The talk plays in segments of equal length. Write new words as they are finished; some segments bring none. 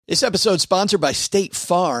This episode is sponsored by State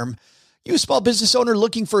Farm. You a small business owner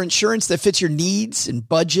looking for insurance that fits your needs and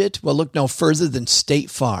budget? Well, look no further than State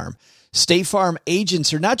Farm. State Farm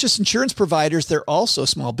agents are not just insurance providers, they're also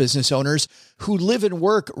small business owners who live and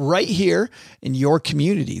work right here in your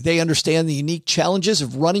community. They understand the unique challenges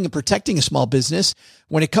of running and protecting a small business.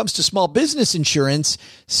 When it comes to small business insurance,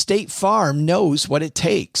 State Farm knows what it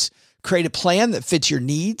takes. Create a plan that fits your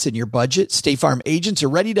needs and your budget. State Farm agents are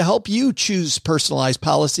ready to help you choose personalized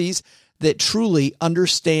policies that truly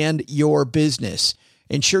understand your business.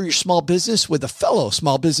 Insure your small business with a fellow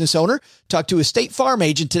small business owner. Talk to a State Farm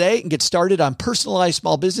agent today and get started on personalized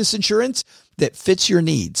small business insurance that fits your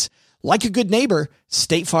needs. Like a good neighbor,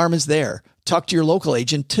 State Farm is there. Talk to your local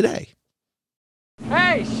agent today.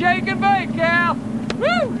 Hey, shake and bake, Cal.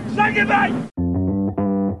 Woo! Shake and bake!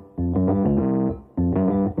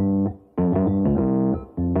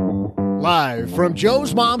 Live from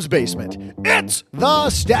Joe's mom's basement, it's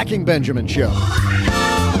the Stacking Benjamin Show.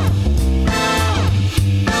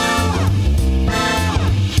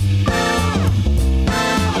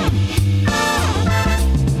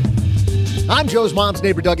 I'm Joe's mom's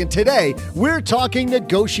neighbor, Doug, and today we're talking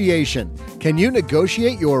negotiation. Can you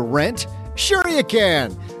negotiate your rent? Sure you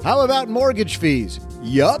can. How about mortgage fees?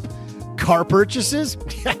 Yup. Car purchases?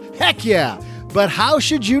 Heck yeah. But how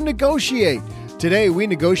should you negotiate? Today, we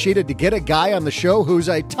negotiated to get a guy on the show who's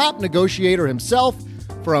a top negotiator himself.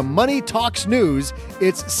 From Money Talks News,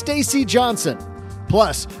 it's Stacey Johnson.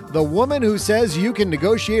 Plus, the woman who says you can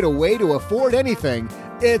negotiate a way to afford anything,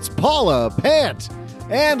 it's Paula Pant.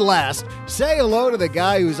 And last, say hello to the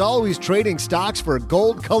guy who's always trading stocks for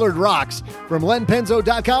gold-colored rocks. From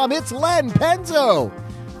lenpenzo.com, it's Len Penzo.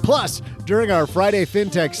 Plus, during our Friday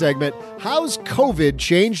FinTech segment, how's COVID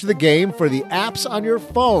changed the game for the apps on your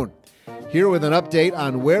phone? Here with an update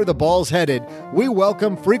on where the ball's headed, we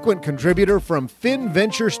welcome frequent contributor from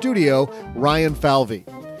FinVenture Studio, Ryan Falvey.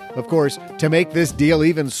 Of course, to make this deal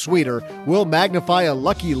even sweeter, we'll magnify a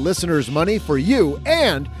lucky listener's money for you,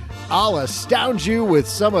 and I'll astound you with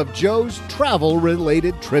some of Joe's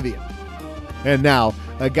travel-related trivia. And now,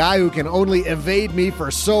 a guy who can only evade me for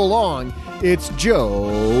so long, it's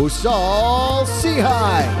Joe Saul-Sehy.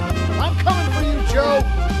 I'm coming for you, Joe.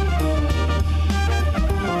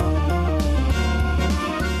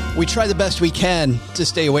 We try the best we can to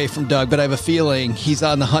stay away from Doug, but I have a feeling he's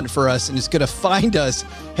on the hunt for us and is going to find us.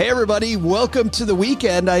 Hey, everybody. Welcome to the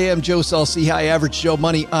weekend. I am Joe Saul-Sehy, Average Joe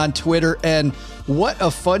Money on Twitter. And what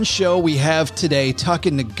a fun show we have today,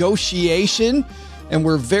 talking negotiation. And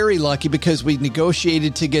we're very lucky because we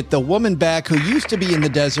negotiated to get the woman back who used to be in the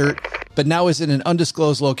desert, but now is in an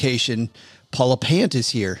undisclosed location. Paula Pant is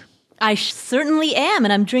here. I certainly am.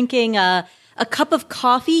 And I'm drinking a cup of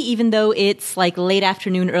coffee, even though it's like late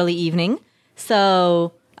afternoon, early evening.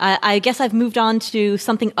 So I guess I've moved on to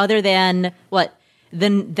something other than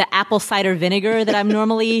the apple cider vinegar that I'm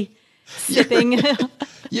normally sipping.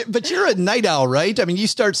 Yeah, but you're a night owl, right? I mean, you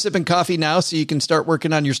start sipping coffee now so you can start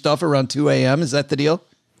working on your stuff around 2 a.m. Is that the deal?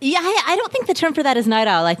 Yeah, I don't think the term for that is night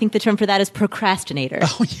owl. I think the term for that is procrastinator.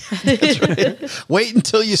 Oh, yeah, that's right. Wait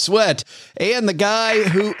until you sweat. And the guy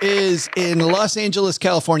who is in Los Angeles,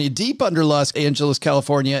 California, deep under Los Angeles,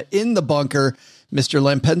 California, in the bunker, Mr.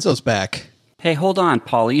 Len Penzo's back. Hey, hold on,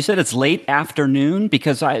 Paula. You said it's late afternoon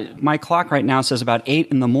because my clock right now says about 8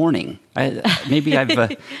 in the morning. That's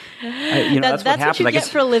what happens. You get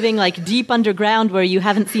for living like deep underground where you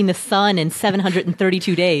haven't seen the sun in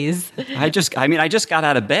 732 days. I just got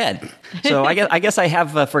out of bed, so I guess I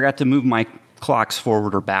have forgot to move my clocks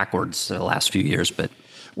forward or backwards the last few years. But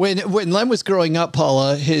when Len was growing up,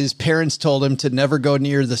 Paula, his parents told him to never go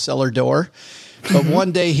near the cellar door. But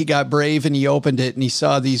one day he got brave and he opened it and he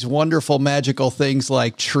saw these wonderful, magical things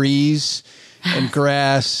like trees and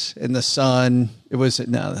grass and the sun.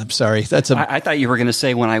 I'm sorry. I thought you were going to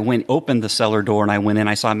say when I opened the cellar door and I went in,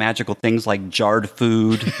 I saw magical things like jarred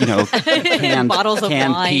food, canned, bottles of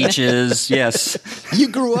canned wine. peaches. Yes. You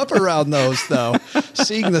grew up around those, though.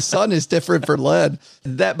 Seeing the sun is different for Len.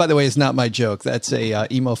 That, by the way, is not my joke. That's a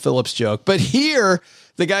Emo Phillips joke. But here,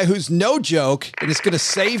 the guy who's no joke and is going to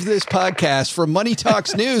save this podcast from Money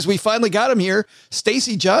Talks News, we finally got him here.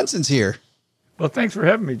 Stacey Johnson's here. Well, thanks for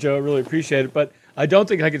having me, Joe. I really appreciate it. But I don't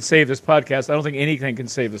think I can save this podcast. I don't think anything can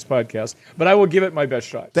save this podcast. But I will give it my best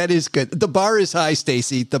shot. That is good. The bar is high,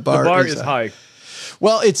 Stacey. The bar is high.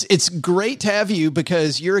 Well, it's great to have you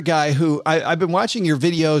because you're a guy who I've been watching your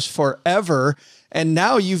videos forever, and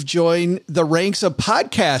now you've joined the ranks of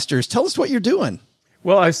podcasters. Tell us what you're doing.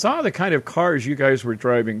 Well, I saw the kind of cars you guys were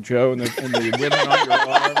driving, Joe, and the women on your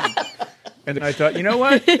arm. And I thought, you know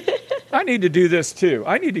what? I need to do this too.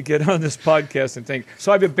 I need to get on this podcast and think.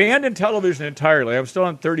 So I've abandoned television entirely. I'm still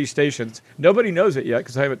on 30 stations. Nobody knows it yet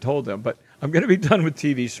because I haven't told them, but I'm going to be done with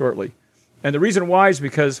TV shortly. And the reason why is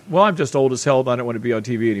because, well, I'm just old as hell and I don't want to be on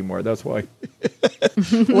TV anymore. That's why.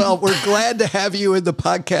 Well, we're glad to have you in the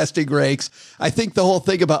podcasting ranks. I think the whole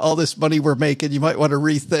thing about all this money we're making, you might want to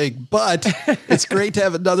rethink, but it's great to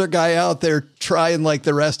have another guy out there trying like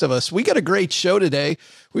the rest of us. We got a great show today.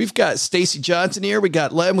 We've got Stacy Johnson here. We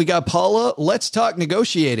got Len. We got Paula. Let's talk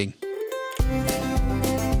negotiating.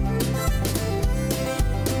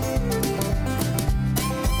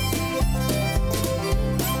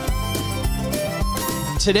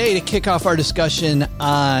 Today, to kick off our discussion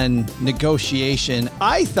on negotiation,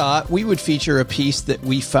 I thought we would feature a piece that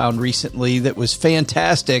we found recently that was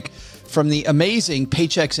fantastic from the amazing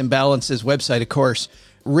Paychecks and Balances website. Of course,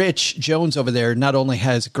 Rich Jones over there not only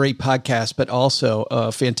has a great podcast, but also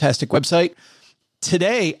a fantastic website.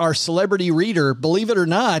 Today, our celebrity reader, believe it or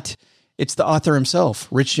not, it's the author himself,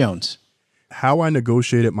 Rich Jones. How I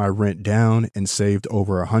negotiated my rent down and saved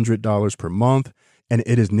over $100 per month, and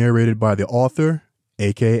it is narrated by the author,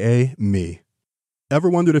 AKA me. Ever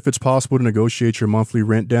wondered if it's possible to negotiate your monthly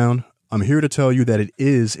rent down? I'm here to tell you that it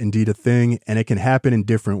is indeed a thing, and it can happen in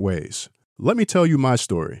different ways. Let me tell you my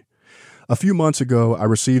story. A few months ago, I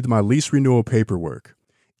received my lease renewal paperwork.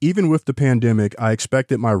 Even with the pandemic, I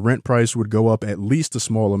expected my rent price would go up at least a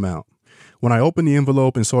small amount. When I opened the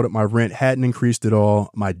envelope and saw that my rent hadn't increased at all,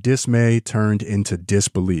 my dismay turned into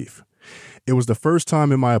disbelief. It was the first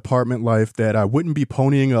time in my apartment life that I wouldn't be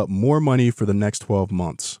ponying up more money for the next 12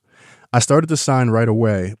 months. I started to sign right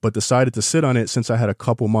away, but decided to sit on it since I had a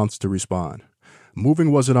couple months to respond.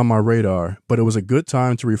 Moving wasn't on my radar, but it was a good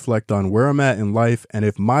time to reflect on where I'm at in life and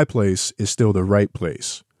if my place is still the right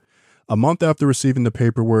place. A month after receiving the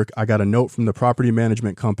paperwork, I got a note from the property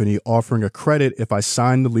management company offering a credit if I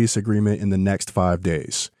signed the lease agreement in the next 5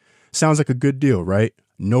 days. Sounds like a good deal, right?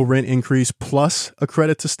 No rent increase plus a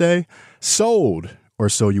credit to stay? Sold, or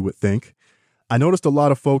so you would think. I noticed a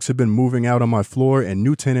lot of folks had been moving out on my floor and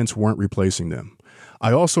new tenants weren't replacing them.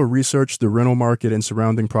 I also researched the rental market and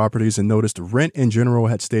surrounding properties and noticed rent in general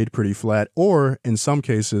had stayed pretty flat or, in some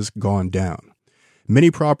cases, gone down.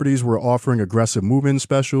 Many properties were offering aggressive move-in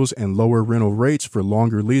specials and lower rental rates for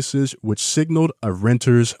longer leases, which signaled a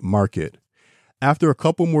renter's market. After a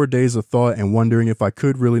couple more days of thought and wondering if I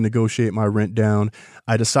could really negotiate my rent down,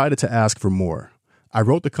 I decided to ask for more. I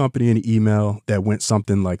wrote the company an email that went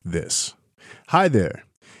something like this. Hi there.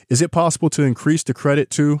 Is it possible to increase the credit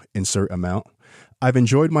to insert amount? I've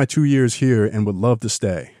enjoyed my 2 years here and would love to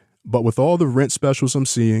stay. But with all the rent specials I'm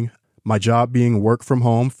seeing, my job being work from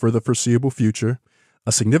home for the foreseeable future,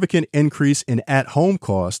 a significant increase in at-home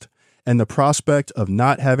cost, and the prospect of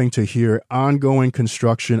not having to hear ongoing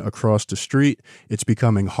construction across the street, it's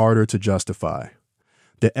becoming harder to justify.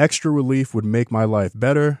 The extra relief would make my life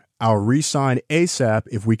better. I'll re-sign ASAP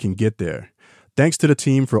if we can get there. Thanks to the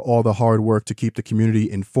team for all the hard work to keep the community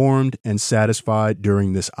informed and satisfied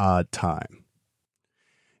during this odd time.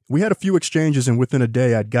 We had a few exchanges, and within a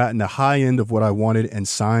day, I'd gotten the high end of what I wanted and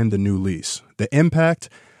signed the new lease. The impact?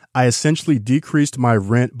 I essentially decreased my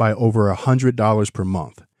rent by over $100 per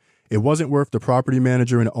month. It wasn't worth the property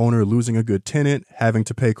manager and owner losing a good tenant, having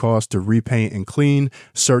to pay costs to repaint and clean,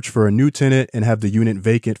 search for a new tenant, and have the unit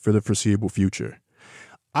vacant for the foreseeable future.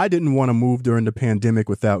 I didn't want to move during the pandemic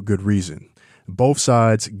without good reason. Both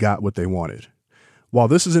sides got what they wanted. While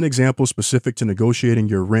this is an example specific to negotiating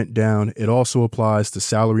your rent down, it also applies to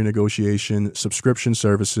salary negotiation, subscription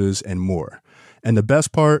services, and more. And the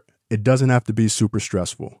best part, it doesn't have to be super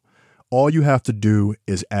stressful. All you have to do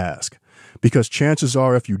is ask. Because chances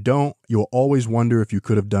are if you don't, you'll always wonder if you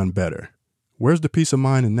could have done better. Where's the peace of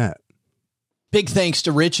mind in that? Big thanks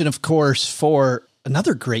to Rich and, of course, for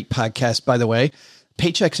another great podcast, by the way.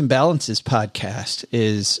 Paychecks and Balances podcast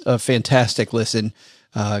is a fantastic listen.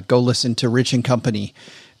 Go listen to Rich and Company.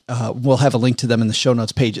 We'll have a link to them in the show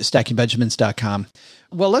notes page at stackingbenjamins.com.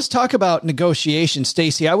 Well, let's talk about negotiation.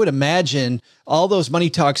 Stacy, I would imagine all those Money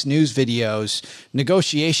Talks news videos,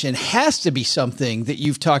 negotiation has to be something that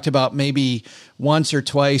you've talked about maybe once or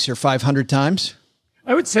twice or 500 times.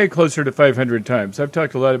 I would say closer to 500 times. I've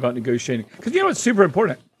talked a lot about negotiating because, it's super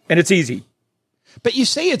important and it's easy. But you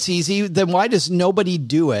say it's easy, then why does nobody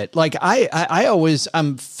do it? Like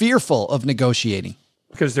I'm fearful of negotiating.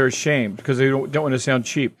 Because they're ashamed, because they don't want to sound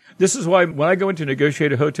cheap. This is why when I go in to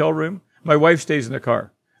negotiate a hotel room, my wife stays in the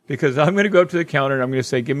car. Because I'm going to go up to the counter and I'm going to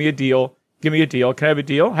say, give me a deal. Give me a deal. Can I have a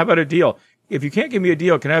deal? How about a deal? If you can't give me a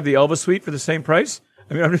deal, can I have the Elvis suite for the same price?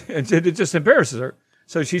 I mean, it just embarrasses her.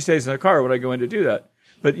 So she stays in the car when I go in to do that.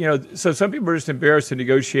 But, so some people are just embarrassed to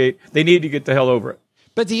negotiate. They need to get the hell over it.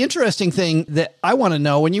 But the interesting thing that I want to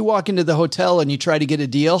know, when you walk into the hotel and you try to get a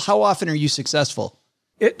deal, how often are you successful?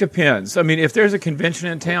 It depends. I mean, if there's a convention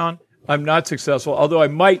in town, I'm not successful, although I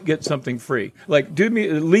might get something free. Like, do me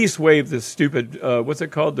at least waive this stupid, what's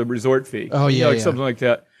it called? The resort fee. Oh, yeah, like something like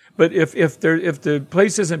that. But if the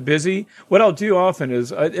place isn't busy, what I'll do often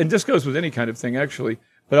is, and this goes with any kind of thing actually,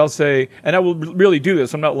 but I'll say, and I will really do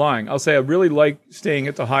this, I'm not lying. I'll say I really like staying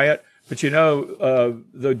at the Hyatt, but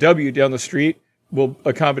the W down the street will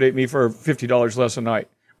accommodate me for $50 less a night.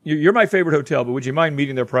 You're my favorite hotel, but would you mind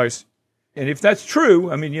meeting their price? And if that's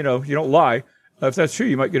true, I mean, you don't lie. If that's true,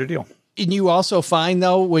 you might get a deal. And you also find,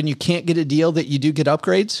 though, when you can't get a deal that you do get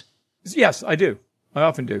upgrades? Yes, I do. I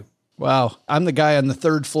often do. Wow. I'm the guy on the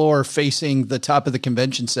third floor facing the top of the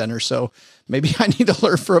convention center. So maybe I need to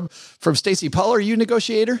learn from Stacy. Paul, are you a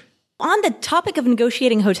negotiator? On the topic of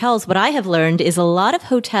negotiating hotels, what I have learned is a lot of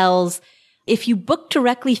hotels, if you book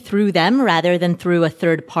directly through them rather than through a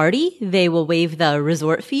third party, they will waive the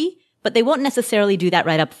resort fee, but they won't necessarily do that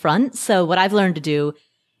right up front. So what I've learned to do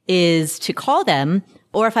is to call them,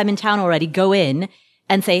 or if I'm in town already, go in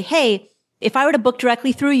and say, hey, if I were to book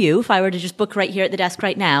directly through you, if I were to just book right here at the desk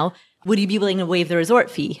right now, would you be willing to waive the resort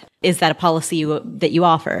fee? Is that a policy that you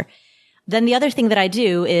offer? Then the other thing that I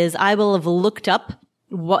do is I will have looked up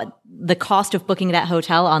what the cost of booking that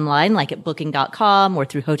hotel online, like at booking.com or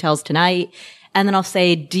through Hotels Tonight. And then I'll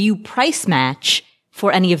say, do you price match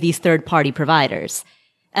for any of these third party providers?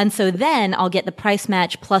 And so then I'll get the price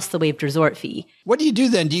match plus the waived resort fee. What do you do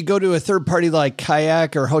then? Do you go to a third party like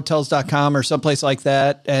Kayak or Hotels.com or someplace like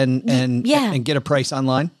that and get a price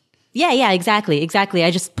online? Yeah, exactly.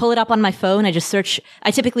 I just pull it up on my phone. I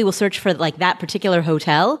typically will search for like that particular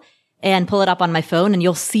hotel and pull it up on my phone, and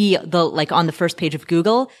you'll see on the first page of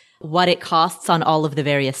Google what it costs on all of the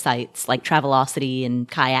various sites like Travelocity and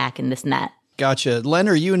Kayak and this and that. Gotcha. Len,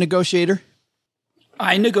 are you a negotiator?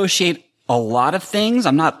 I negotiate a lot of things.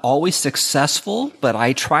 I'm not always successful, but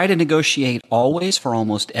I try to negotiate always for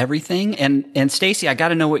almost everything. And Stacy, I got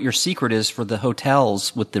to know what your secret is for the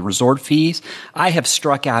hotels with the resort fees. I have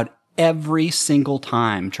struck out every single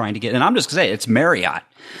time trying to get, and I'm just going to say it's Marriott.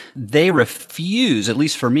 They refuse, at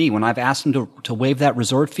least for me, when I've asked them to waive that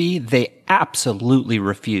resort fee, they absolutely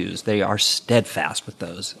refuse. They are steadfast with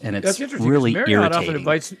those, and it's really Marriott irritating.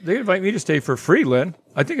 Often they invite me to stay for free, Lynn.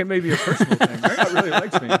 I think it may be a personal thing. Marriott really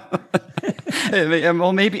likes me.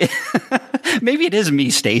 Well, maybe it is me,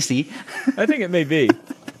 Stacy. I think it may be.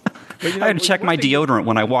 But, I had to check my deodorant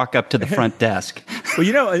when I walk up to the front desk.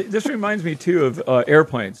 Well, this reminds me, too, of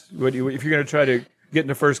airplanes. If you're going to try to get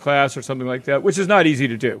into first class or something like that, which is not easy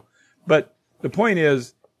to do. But the point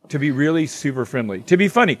is to be really super friendly, to be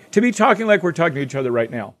funny, to be talking like we're talking to each other right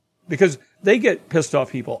now. Because they get pissed off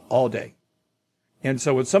people all day. And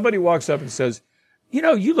so when somebody walks up and says,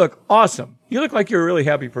 you look awesome. You look like you're a really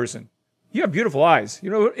happy person. You have beautiful eyes.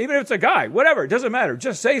 Even if it's a guy, whatever, it doesn't matter.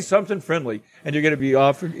 Just say something friendly, and you're going to be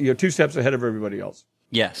off 2 steps ahead of everybody else.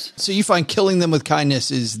 Yes. So you find killing them with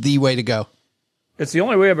kindness is the way to go. It's the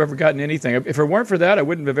only way I've ever gotten anything. If it weren't for that, I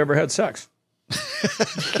wouldn't have ever had sex.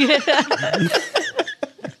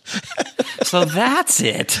 So that's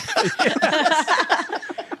it.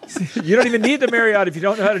 Yes. You don't even need the Marriott if you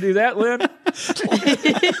don't know how to do that, Lynn.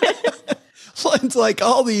 It's like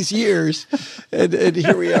all these years, and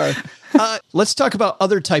here we are. Let's talk about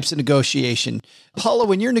other types of negotiation. Paula,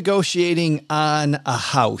 when you're negotiating on a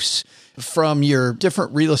house from your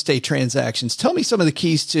different real estate transactions, tell me some of the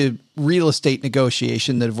keys to real estate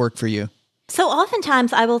negotiation that have worked for you. So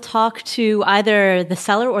oftentimes I will talk to either the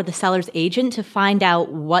seller or the seller's agent to find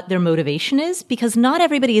out what their motivation is, because not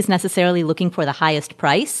everybody is necessarily looking for the highest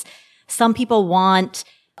price. Some people want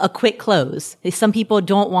a quick close. Some people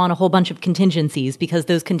don't want a whole bunch of contingencies because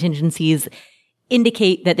those contingencies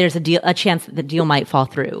indicate that there's a chance that the deal might fall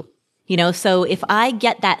through. So if I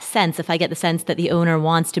get the sense that the owner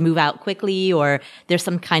wants to move out quickly or there's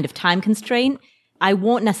some kind of time constraint, I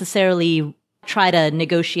won't necessarily try to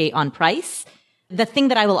negotiate on price. The thing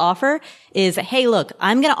that I will offer is, hey, look,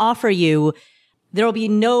 I'm going to offer you, there will be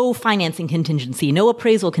no financing contingency, no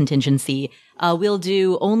appraisal contingency. We'll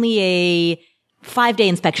do only a 5-day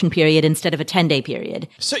inspection period instead of a 10-day period.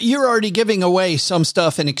 So you're already giving away some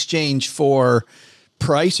stuff in exchange for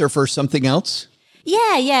price or for something else?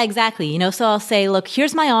 Yeah, exactly. So I'll say, look,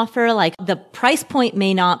 here's my offer. Like the price point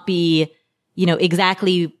may not be,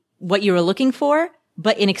 exactly what you were looking for,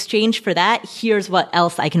 but in exchange for that, here's what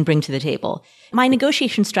else I can bring to the table. My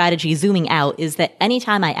negotiation strategy, zooming out, is that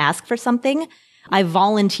anytime I ask for something, I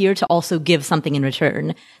volunteer to also give something in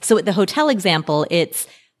return. So at the hotel example, it's,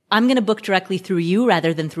 I'm going to book directly through you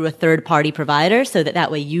rather than through a third party provider so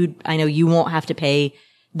that way I know you won't have to pay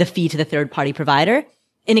the fee to the third party provider.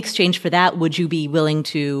 in exchange for that, would you be willing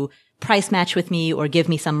to price match with me or give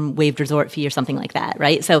me some waived resort fee or something like that,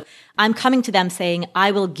 right? So I'm coming to them saying,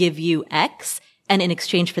 I will give you X, and in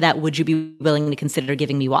exchange for that, would you be willing to consider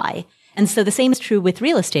giving me Y? And so the same is true with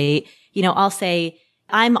real estate. I'll say,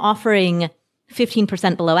 I'm offering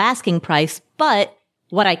 15% below asking price, but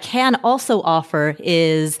what I can also offer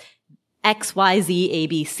is X, Y, Z, A,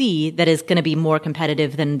 B, C that is going to be more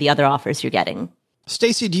competitive than the other offers you're getting.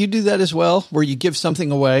 Stacey, do you do that as well, where you give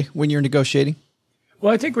something away when you're negotiating?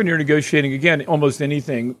 Well, I think when you're negotiating, again, almost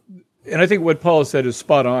anything, and I think what Paula said is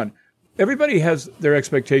spot on. Everybody has their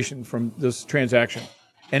expectation from this transaction.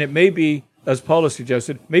 And it may be, as Paula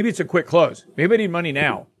suggested, maybe it's a quick close. Maybe I need money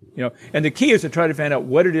now. And the key is to try to find out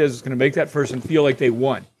what it is that's going to make that person feel like they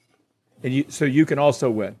won. And so you can also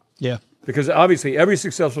win. Yeah. Because obviously every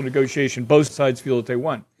successful negotiation, both sides feel that they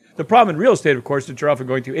won. The problem in real estate, of course, is that you're often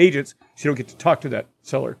going through agents, so you don't get to talk to that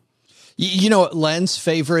seller. You know what Len's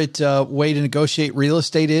favorite way to negotiate real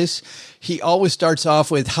estate is? He always starts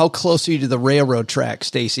off with, how close are you to the railroad track,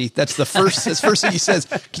 Stacey? That's the first thing he says.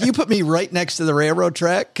 Can you put me right next to the railroad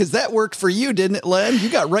track? Because that worked for you, didn't it, Len? You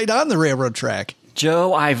got right on the railroad track.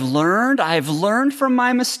 Joe, I've learned from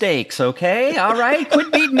my mistakes, okay? All right?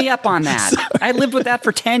 Quit beating me up on that. I lived with that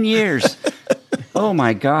for 10 years. Oh,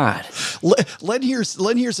 my God. Len hears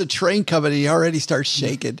a train coming and he already starts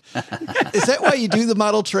shaking. Is that why you do the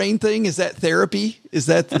model train thing? Is that therapy? Is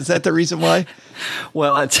that the reason why?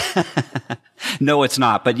 Well, no, it's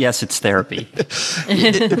not. But yes, it's therapy.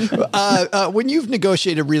 When you've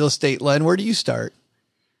negotiated real estate, Len, where do you start?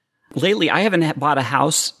 Lately, I haven't bought a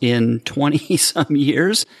house in 20 some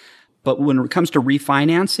years, but when it comes to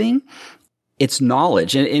refinancing, it's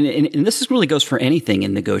knowledge. And this really goes for anything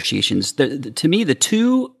in negotiations. To me, the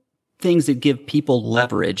two things that give people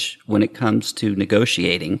leverage when it comes to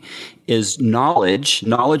negotiating is knowledge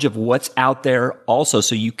of what's out there also,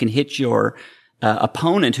 so you can hit your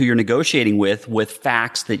opponent who you're negotiating with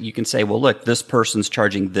facts that you can say, well, look, this person's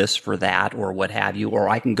charging this for that or what have you, or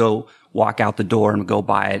I can go walk out the door and go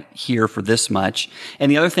buy it here for this much.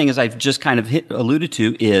 And the other thing is I've just kind of alluded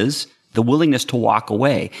to is the willingness to walk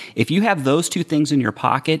away. If you have those two things in your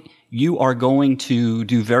pocket, you are going to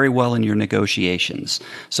do very well in your negotiations.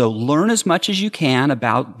 So learn as much as you can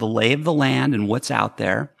about the lay of the land and what's out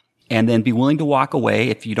there, and then be willing to walk away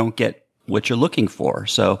if you don't get what you're looking for.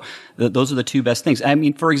 So those are the two best things. I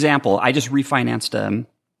mean, for example, I just refinanced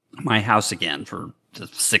my house again for the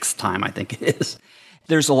 6th time, I think it is.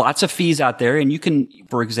 There's lots of fees out there, and you can,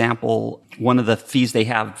 for example, one of the fees they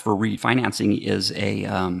have for refinancing is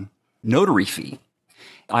a notary fee.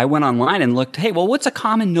 I went online and looked, hey, well, what's a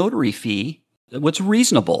common notary fee? What's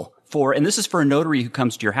reasonable for, and this is for a notary who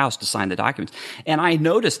comes to your house to sign the documents. And I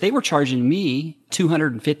noticed they were charging me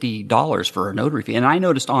 $250 for a notary fee. And I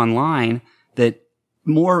noticed online that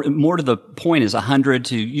more to the point is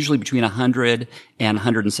usually between $100 and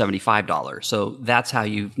 $175. So that's how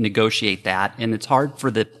you negotiate that. And it's hard for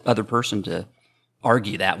the other person to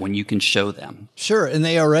argue that when you can show them. Sure. And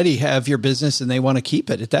they already have your business and they want to keep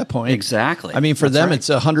it at that point. Exactly. I mean, for That's them, right. It's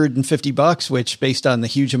 $150, which based on the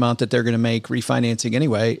huge amount that they're going to make refinancing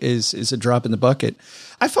anyway is a drop in the bucket.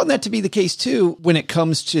 I found that to be the case too, when it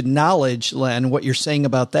comes to knowledge, Len, what you're saying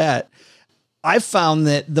about that. I've found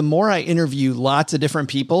that the more I interview lots of different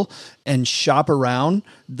people and shop around,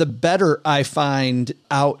 the better I find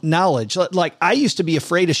out knowledge. Like I used to be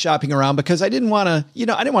afraid of shopping around because I didn't want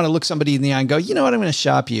to look somebody in the eye and go, you know what, I'm going to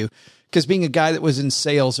shop you. Because being a guy that was in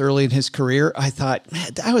sales early in his career, I thought,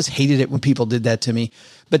 man, I always hated it when people did that to me.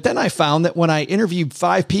 But then I found that when I interviewed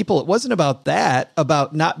 5 people, it wasn't about that,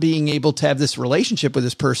 about not being able to have this relationship with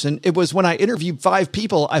this person. It was when I interviewed 5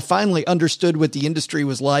 people, I finally understood what the industry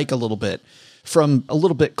was like a little bit, from a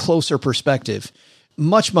little bit closer perspective.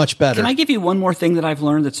 Much, much better. Can I give you one more thing that I've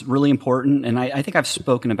learned that's really important? And I think I've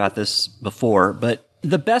spoken about this before, but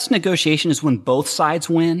the best negotiation is when both sides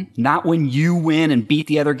win, not when you win and beat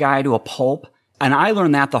the other guy to a pulp. And I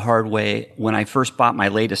learned that the hard way when I first bought my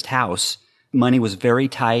latest house. Money was very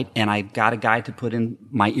tight, and I got a guy to put in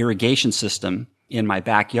my irrigation system in my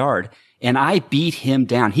backyard, and I beat him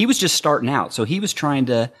down. He was just starting out, so he was trying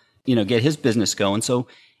to, get his business going. So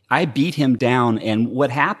I beat him down, and what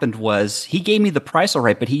happened was he gave me the price all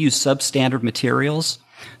right, but he used substandard materials.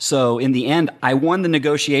 So in the end, I won the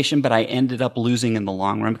negotiation, but I ended up losing in the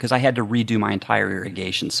long run because I had to redo my entire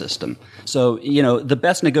irrigation system. So, the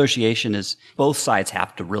best negotiation is both sides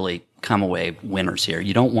have to really come away winners here.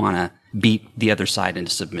 You don't want to beat the other side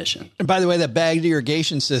into submission. And by the way, that bagged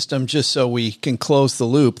irrigation system, just so we can close the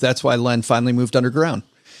loop, that's why Len finally moved underground.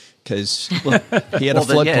 Because he had a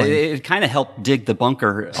floodplain. It kind of helped dig the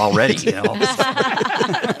bunker already.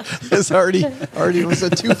 It's already was a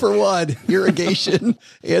 2-for-1 irrigation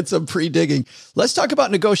and some pre-digging. Let's talk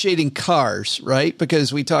about negotiating cars, right?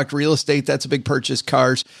 Because we talked real estate. That's a big purchase,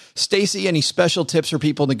 cars. Stacey, any special tips for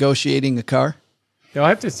people negotiating a car? Now, I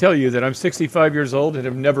have to tell you that I'm 65 years old and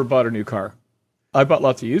have never bought a new car. I bought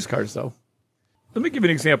lots of used cars, though. Let me give you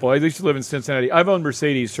an example. I used to live in Cincinnati. I've owned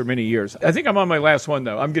Mercedes for many years. I think I'm on my last one,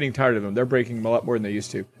 though. I'm getting tired of them. They're breaking a lot more than they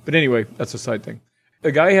used to. But anyway, that's a side thing.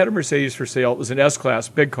 A guy had a Mercedes for sale. It was an S-Class,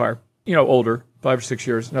 big car, older, 5 or 6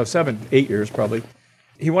 years. No, 7, 8 years probably.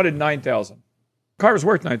 He wanted $9,000. Car was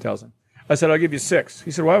worth $9,000. I said, I'll give you $6,000.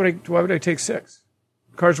 He said, why would I take $6,000?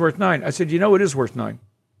 Car's worth $9,000. I said, it is worth $9,000.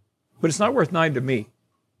 But it's not worth $9,000 to me.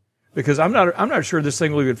 Because I'm not sure this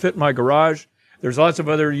thing will even fit in my garage. There's lots of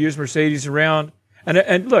other used Mercedes around.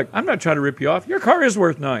 And look, I'm not trying to rip you off. Your car is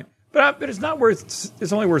worth $9,000, but it's not worth.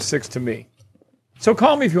 It's only worth $6,000 to me. So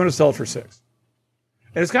call me if you want to sell it for $6,000.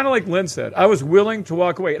 And it's kind of like Lynn said. I was willing to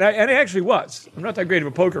walk away, and I actually was. I'm not that great of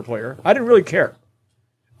a poker player. I didn't really care.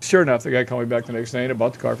 Sure enough, the guy called me back the next day and I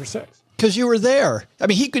bought the car for $6,000. Because you were there. I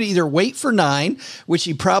mean, he could either wait for $9,000, which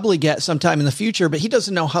he probably get sometime in the future, but he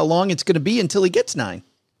doesn't know how long it's going to be until he gets $9,000.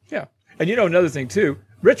 Yeah, and another thing too.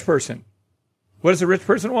 Rich person. What does a rich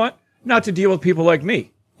person want? Not to deal with people like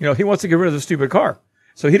me. He wants to get rid of the stupid car.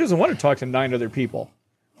 So he doesn't want to talk to 9 other people.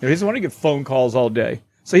 He doesn't want to get phone calls all day.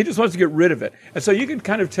 So he just wants to get rid of it. And so you can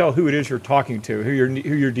kind of tell who it is you're talking to, who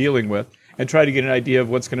you're dealing with, and try to get an idea of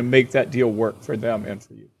what's going to make that deal work for them and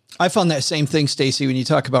for you. I found that same thing, Stacey, when you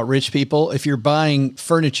talk about rich people. If you're buying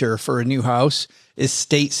furniture for a new house,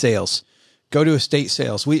 estate sales. Go to estate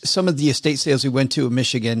sales. Some of the estate sales we went to in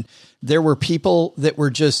Michigan, there were people that were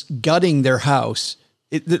just gutting their house.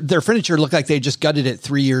 Their furniture looked like they just gutted it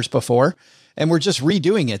 3 years before and were just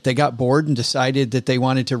redoing it. They got bored and decided that they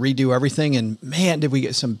wanted to redo everything. And man, did we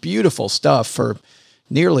get some beautiful stuff for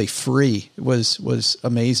nearly free. It was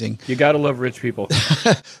amazing. You got to love rich people.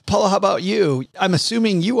 Paula, how about you? I'm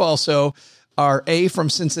assuming you also are A, from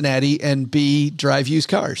Cincinnati, and B, drive used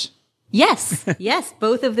cars. Yes. Yes.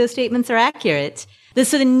 Both of those statements are accurate.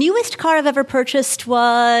 So the newest car I've ever purchased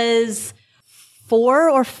was 4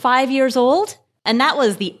 or 5 years old. And that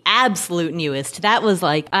was the absolute newest. That was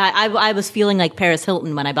like, I was feeling like Paris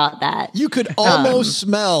Hilton when I bought that. You could almost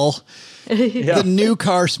smell the new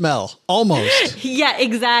car smell. Almost. Yeah,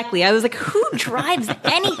 exactly. I was like, who drives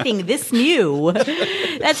anything this new?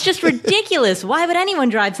 That's just ridiculous. Why would anyone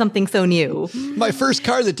drive something so new? My first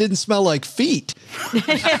car that didn't smell like feet. But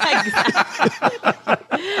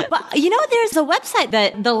there's a website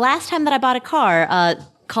that the last time that I bought a car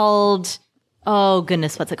called, oh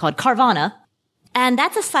goodness, what's it called? Carvana. And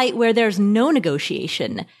that's a site where there's no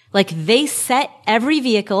negotiation. Like, they set every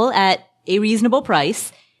vehicle at a reasonable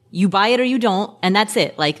price. You buy it or you don't, and that's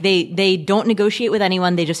it. Like, they don't negotiate with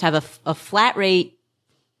anyone. They just have a flat rate.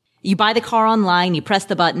 You buy the car online, you press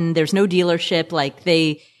the button. There's no dealership. Like,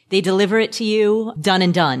 they deliver it to you, done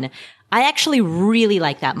and done. I actually really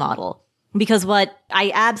like that model, because what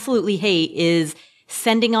I absolutely hate is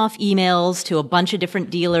sending off emails to a bunch of different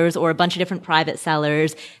dealers or a bunch of different private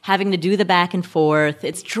sellers, having to do the back and forth.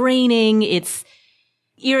 It's draining. It's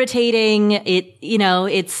irritating.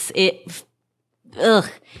 Ugh.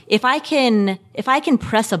 If I can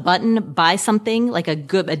press a button, buy something like a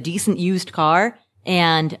decent used car,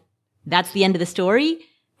 and that's the end of the story,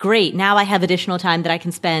 great. Now I have additional time that I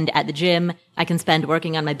can spend at the gym. I can spend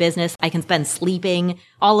working on my business. I can spend sleeping.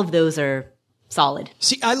 All of those are solid.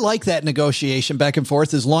 See, I like that negotiation back and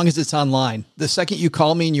forth as long as it's online. The second you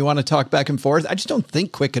call me and you want to talk back and forth, I just don't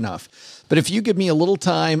think quick enough. But if you give me a little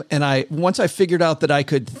time and once I figured out that I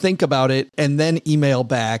could think about it and then email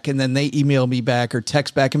back and then they email me back or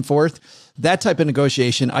text back and forth, that type of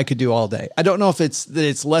negotiation I could do all day. I don't know if it's that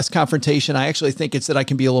it's less confrontation. I actually think it's that I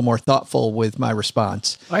can be a little more thoughtful with my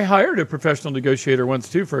response. I hired a professional negotiator once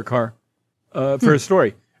too for a car, for a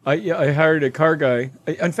story. I hired a car guy.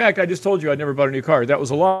 In fact, I just told you I'd never bought a new car. That was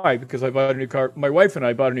a lie, because I bought a new car. My wife and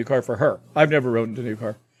I bought a new car for her. I've never owned a new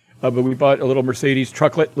car. But we bought a little Mercedes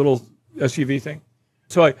trucklet, little SUV thing.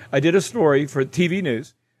 So I did a story for TV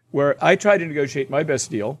news where I tried to negotiate my best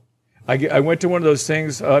deal. I went to one of those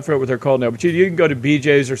things, I forget what they're called now, but you can go to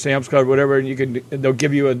BJ's or Sam's Club or whatever, and they'll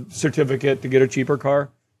give you a certificate to get a cheaper car.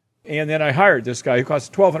 And then I hired this guy who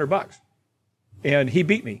cost $1,200. And he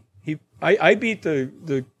beat me. I beat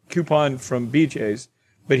the coupon from BJ's,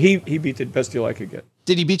 but he beat the best deal I could get.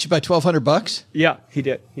 Did he beat you by $1,200? Yeah, he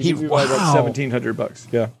did. He beat me by about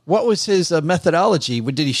 $1,700. Yeah. What was his methodology?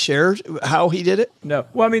 Did he share how he did it? No.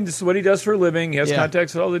 Well, I mean, this is what he does for a living. He has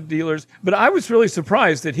contacts with all the dealers. But I was really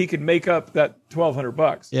surprised that he could make up that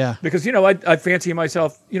 $1,200. Yeah. Because I fancy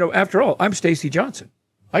myself. After all, I'm Stacey Johnson.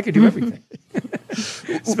 I could do everything.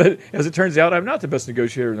 But as it turns out, I'm not the best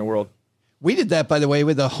negotiator in the world. We did that, by the way,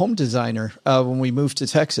 with a home designer when we moved to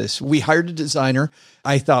Texas. We hired a designer.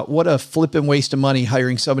 I thought, what a flippin' waste of money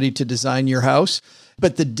hiring somebody to design your house.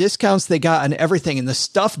 But the discounts they got on everything and the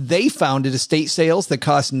stuff they found at estate sales that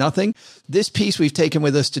cost nothing. This piece we've taken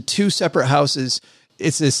with us to 2 separate houses.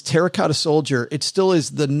 It's this terracotta soldier. It still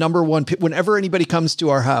is the number one. Whenever anybody comes to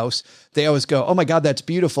our house, they always go, oh my God, that's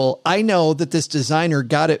beautiful. I know that this designer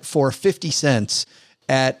got it for 50 cents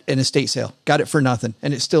at an estate sale, got it for nothing.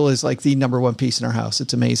 And it still is like the number one piece in our house.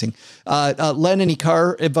 It's amazing. Len, any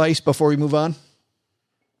car advice before we move on?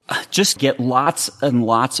 Just get lots and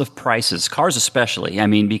lots of prices, cars especially. I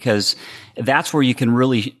mean, because that's where you can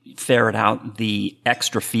really ferret out the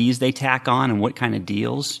extra fees they tack on and what kind of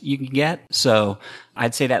deals you can get. So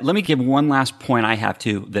I'd say that. Let me give one last point I have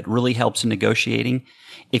too that really helps in negotiating.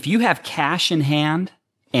 If you have cash in hand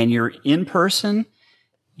and you're in person,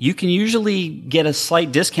 you can usually get a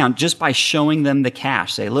slight discount just by showing them the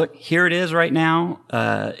cash. Say, look, here it is right now.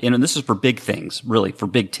 And this is for big things, really, for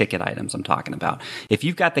big ticket items I'm talking about. If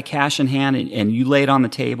you've got the cash in hand and you lay it on the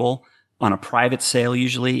table on a private sale,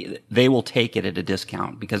 usually they will take it at a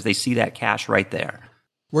discount because they see that cash right there.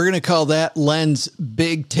 We're going to call that Len's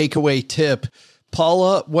big takeaway tip.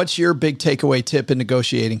 Paula, what's your big takeaway tip in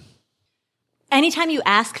negotiating? Anytime you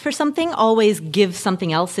ask for something, always give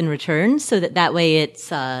something else in return so that way it's,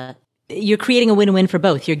 you're creating a win-win for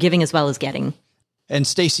both. You're giving as well as getting. And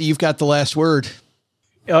Stacy, you've got the last word.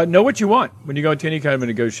 Know what you want when you go into any kind of a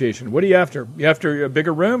negotiation. What are you after? You after a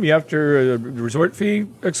bigger room? You after a resort fee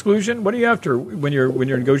exclusion? What are you after when you're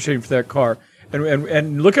negotiating for that car?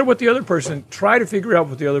 And look at what the other person, try to figure out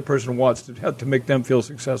what the other person wants to make them feel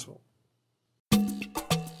successful.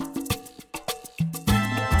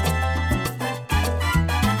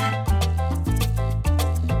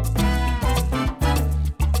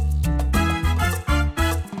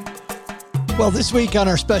 Well, this week on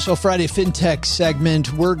our special Friday FinTech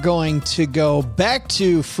segment, we're going to go back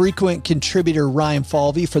to frequent contributor Ryan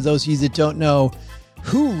Falvey. For those of you that don't know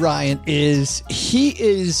who Ryan is, he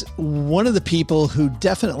is one of the people who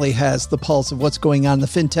definitely has the pulse of what's going on in the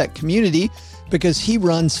FinTech community because he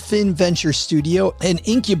runs FinVenture Studio, an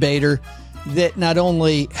incubator that not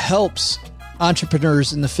only helps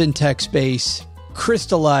entrepreneurs in the FinTech space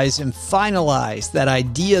crystallize and finalize that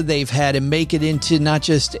idea they've had and make it into not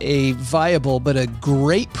just a viable, but a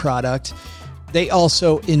great product. They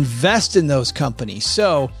also invest in those companies.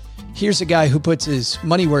 So here's a guy who puts his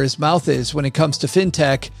money where his mouth is when it comes to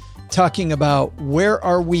FinTech, talking about where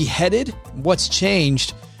are we headed? What's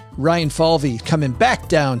changed? Ryan Falvey coming back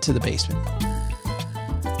down to the basement.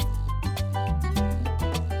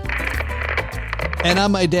 And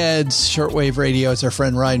on my dad's shortwave radio is our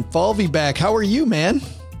friend Ryan Falvey back. How are you, man?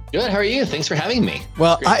 Good. How are you? Thanks for having me.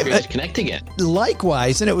 Well, great to connect again.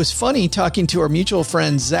 Likewise. And it was funny talking to our mutual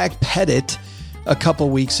friend, Zach Pettit, a couple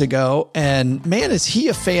weeks ago. And man, is he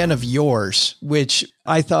a fan of yours, which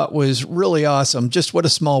I thought was really awesome. Just what a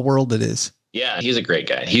small world it is. Yeah, he's a great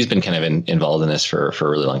guy. He's been kind of involved in this for a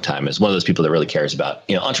really long time. As one of those people that really cares about,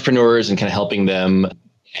 entrepreneurs and kind of helping them.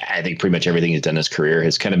 I think pretty much everything he's done in his career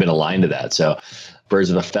has kind of been aligned to that. So birds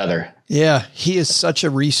of a feather. Yeah, he is such a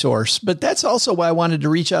resource. But that's also why I wanted to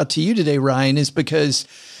reach out to you today, Ryan, is because,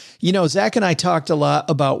 Zach and I talked a lot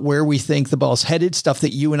about where we think the ball's headed, stuff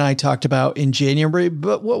that you and I talked about in January.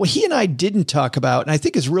 But what he and I didn't talk about, and I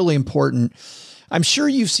think is really important, I'm sure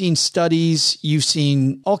you've seen studies, you've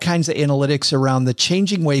seen all kinds of analytics around the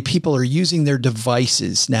changing way people are using their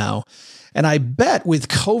devices now. And I bet with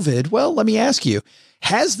COVID, well, let me ask you,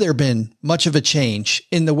 has there been much of a change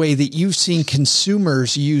in the way that you've seen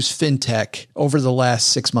consumers use FinTech over the last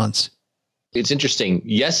 6 months? It's interesting.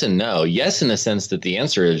 Yes and no. Yes, in the sense that the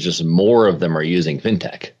answer is just more of them are using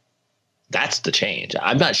FinTech. That's the change.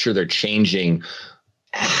 I'm not sure they're changing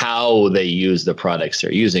how they use the products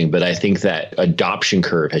they're using, but I think that adoption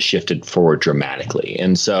curve has shifted forward dramatically.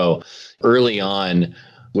 And so early on,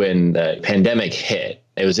 when the pandemic hit,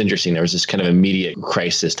 it was interesting. There was this kind of immediate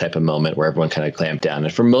crisis type of moment where everyone kind of clamped down.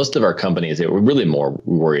 And for most of our companies, they were really more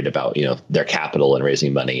worried about, their capital and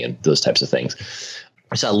raising money and those types of things.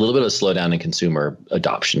 I saw a little bit of a slowdown in consumer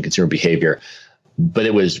adoption, consumer behavior, but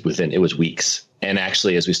it was weeks. And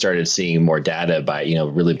actually, as we started seeing more data by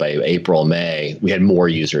April, May, we had more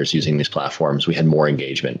users using these platforms. We had more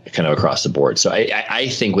engagement kind of across the board. So I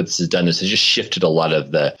think what this has done is has just shifted a lot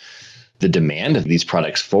of the demand of these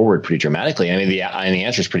products forward pretty dramatically. I mean, the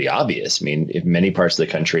answer is pretty obvious. I mean, in many parts of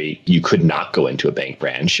the country, you could not go into a bank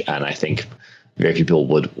branch. And I think very few people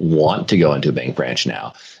would want to go into a bank branch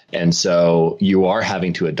now. And so you are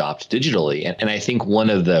having to adopt digitally. And I think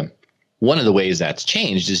one of the One of the ways that's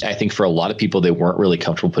changed is I think for a lot of people, they weren't really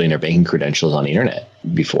comfortable putting their banking credentials on the internet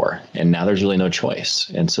before. And now there's really no choice.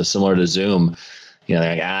 And so similar to Zoom, they're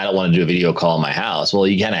like, I don't want to do a video call in my house. Well,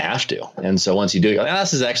 you kind of have to. And so once you do, you're like,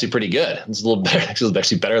 this is actually pretty good. It's a little better. It's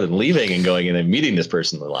actually better than leaving and going in and meeting this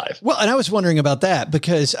person live. Well, and I was wondering about that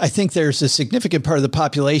because I think there's a significant part of the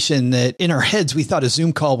population that in our heads, we thought a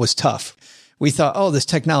Zoom call was tough. We thought, this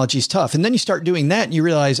technology is tough. And then you start doing that and you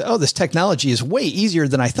realize, this technology is way easier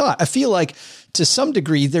than I thought. I feel like to some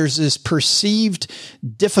degree, there's this perceived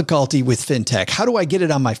difficulty with FinTech. How do I get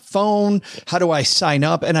it on my phone? How do I sign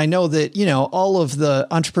up? And I know that, all of the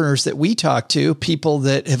entrepreneurs that we talk to, people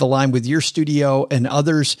that have aligned with your studio and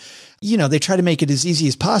others, they try to make it as easy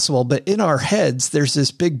as possible. But in our heads, there's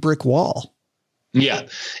this big brick wall. Yeah.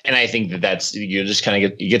 And I think that's, you just kind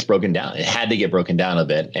of it gets broken down. It had to get broken down a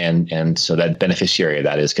bit. And so that beneficiary of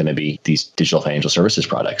that is going to be these digital financial services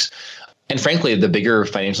products. And frankly, the bigger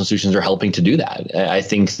financial institutions are helping to do that. I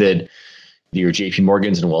think that your JP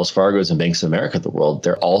Morgans and Wells Fargo's and Banks of America of the world,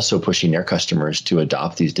 they're also pushing their customers to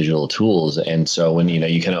adopt these digital tools. And so when,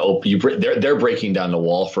 you kind of they're breaking down the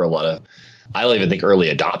wall for a lot of, I don't even think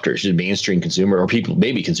early adopters, mainstream consumer or people,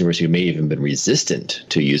 maybe consumers who may even been resistant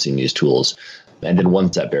to using these tools. And then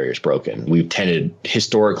once that barrier is broken, we've tended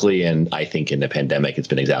historically, and I think in the pandemic, it's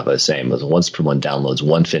been exactly the same. As once someone downloads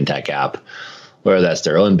one FinTech app, whether that's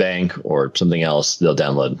their own bank or something else, they'll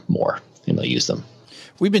download more and they'll use them.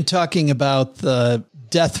 We've been talking about the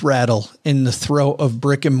death rattle in the throat of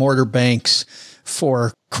brick and mortar banks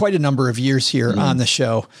for quite a number of years here on the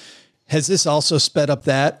show. Has this also sped up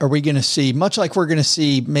that? Are we going to see, much like we're going to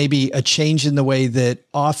see maybe a change in the way that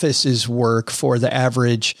offices work for the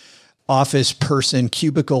average office person,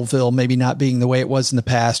 Cubicleville maybe not being the way it was in the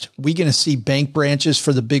past, we going to see bank branches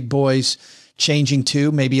for the big boys changing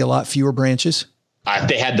too, maybe a lot fewer branches? If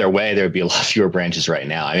they had their way, there would be a lot fewer branches right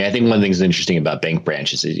now. I mean, I think one of the things that's interesting about bank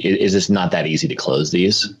branches is it's not that easy to close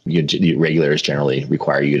these. Regulators generally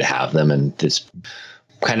require you to have them. And it's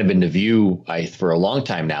kind of been the view for a long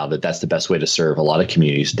time now that that's the best way to serve a lot of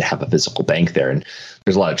communities, to have a physical bank there. And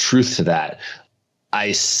there's a lot of truth to that.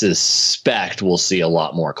 I suspect we'll see a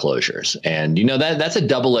lot more closures. And, that's a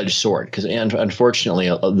double-edged sword because unfortunately,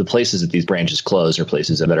 the places that these branches close are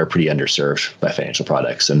places that are pretty underserved by financial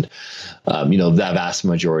products. And, that vast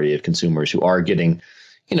majority of consumers who are getting,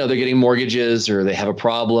 they're getting mortgages or they have a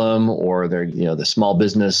problem or they're, the small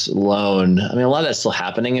business loan. I mean, a lot of that's still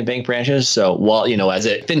happening in bank branches. So while, as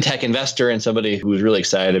a FinTech investor and somebody who's really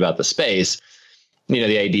excited about the space,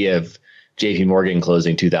 the idea of JP Morgan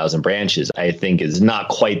closing 2,000 branches, I think is not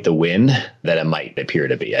quite the win that it might appear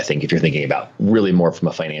to be. I think if you're thinking about really more from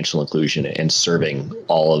a financial inclusion and serving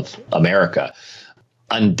all of America,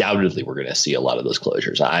 undoubtedly we're going to see a lot of those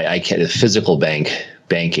closures. Physical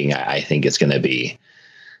banking, I think it's going to be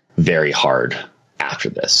very hard after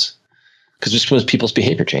this because people's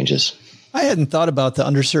behavior changes. I hadn't thought about the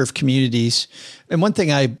underserved communities. And one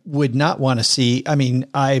thing I would not want to see, I mean,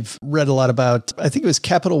 I've read a lot about, I think it was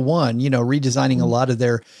Capital One, redesigning a lot of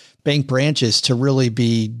their bank branches to really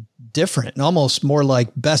be different and almost more like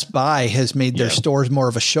Best Buy has made their stores more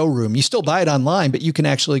of a showroom. You still buy it online, but you can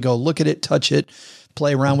actually go look at it, touch it,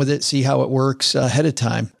 play around with it, see how it works ahead of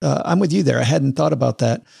time. I'm with you there. I hadn't thought about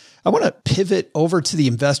that. I want to pivot over to the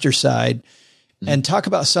investor side and talk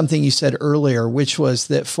about something you said earlier, which was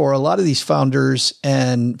that for a lot of these founders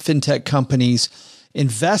and FinTech companies,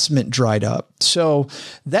 investment dried up. So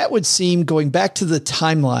that would seem, going back to the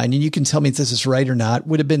timeline, and you can tell me if this is right or not,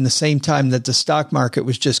 would have been the same time that the stock market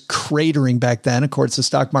was just cratering back then. Of course, the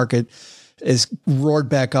stock market is roared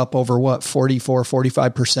back up over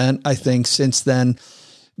 45%, I think, since then.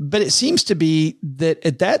 But it seems to be that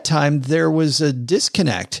at that time, there was a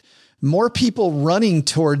disconnect. More people running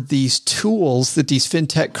toward these tools that these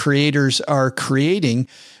FinTech creators are creating,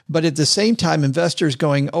 but at the same time, investors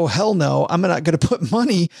going, oh, hell no, I'm not going to put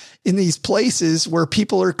money in these places where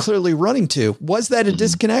people are clearly running to. Was that a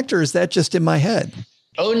disconnect or is that just in my head?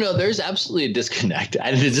 Oh, no, there's absolutely a disconnect.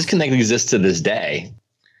 And the disconnect exists to this day.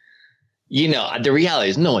 The reality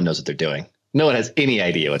is no one knows what they're doing. No one has any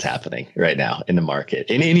idea what's happening right now in the market,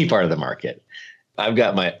 in any part of the market. I've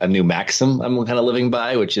got a new maxim I'm kind of living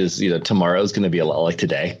by, which is, tomorrow's going to be a lot like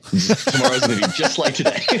today. Tomorrow's going to be just like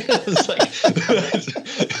today. It's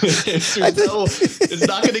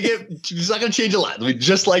not going to change a lot. It'll be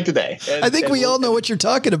just like today. I think we all know what you're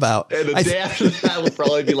talking about. And the day after that will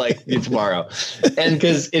probably be like tomorrow. And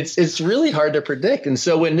because it's really hard to predict. And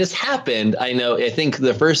so when this happened, I think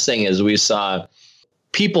the first thing is we saw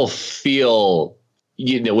people feel,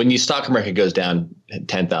 when the stock market goes down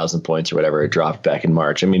 10,000 points or whatever, it dropped back in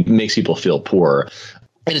March. I mean, it makes people feel poor.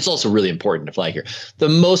 And it's also really important to flag here.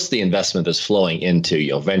 Most of the investment that's flowing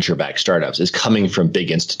into, venture-backed startups is coming from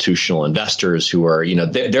big institutional investors who are,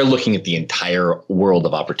 they're looking at the entire world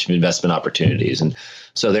of investment opportunities. And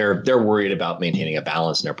so they're worried about maintaining a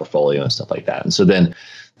balance in their portfolio and stuff like that. And so then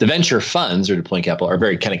the venture funds or deploying capital are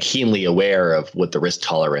very kind of keenly aware of what the risk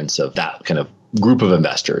tolerance of that kind of group of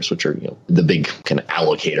investors, which are the big kind of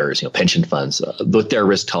allocators, pension funds, what their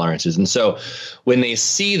risk tolerances. And so when they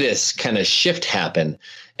see this kind of shift happen,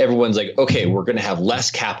 everyone's like, okay, we're going to have less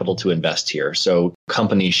capital to invest here. So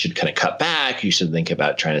companies should kind of cut back. You should think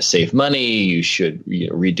about trying to save money. You should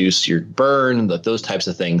reduce your burn, those types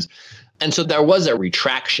of things. And so there was a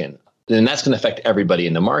retraction. And that's going to affect everybody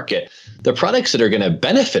in the market. The products that are going to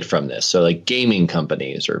benefit from this, so like gaming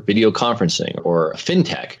companies or video conferencing or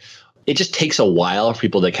FinTech, it just takes a while for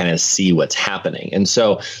people to kind of see what's happening. And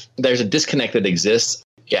so there's a disconnect that exists.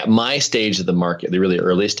 At my stage of the market, the really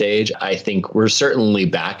early stage, I think we're certainly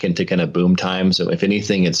back into kind of boom time. So if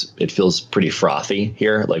anything, it feels pretty frothy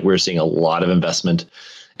here. Like we're seeing a lot of investment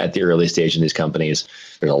at the early stage in these companies.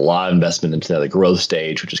 There's a lot of investment into the growth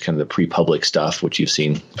stage, which is kind of the pre-public stuff, which you've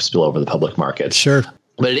seen spill over the public market. Sure.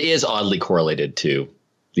 But it is oddly correlated to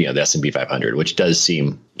the S&P 500, which does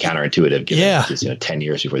seem counterintuitive given this, 10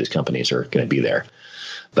 years before these companies are going to be there.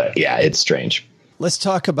 But yeah, it's strange. Let's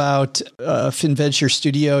talk about FinVenture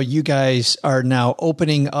Studio. You guys are now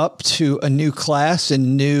opening up to a new class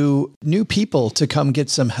and new people to come get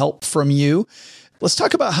some help from you. Let's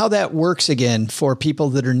talk about how that works again for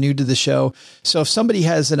people that are new to the show. So if somebody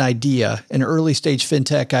has an idea, an early stage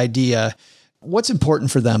FinTech idea, what's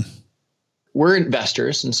important for them? We're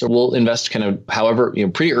investors, and so we'll invest kind of however,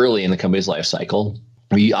 pretty early in the company's life cycle.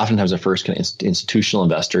 We oftentimes are first kind of institutional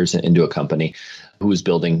investors into a company who is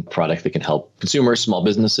building product that can help consumers, small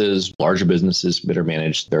businesses, larger businesses better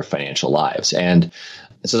manage their financial lives. And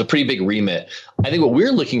so it's a pretty big remit. I think what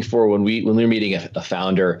we're looking for when we're meeting a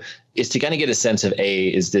founder is to kind of get a sense of,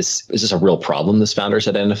 is this a real problem this founder's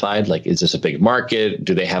identified? Like, is this a big market?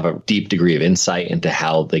 Do they have a deep degree of insight into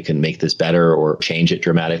how they can make this better or change it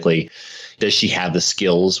dramatically? Does she have the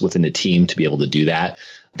skills within the team to be able to do that?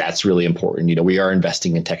 That's really important. We are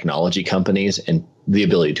investing in technology companies, and the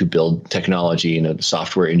ability to build technology,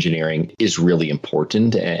 software engineering is really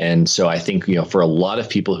important. And so I think, for a lot of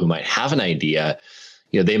people who might have an idea,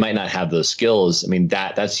 they might not have those skills. I mean,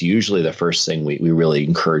 that's usually the first thing we really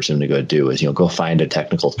encourage them to go do is, go find a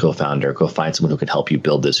technical co-founder, go find someone who can help you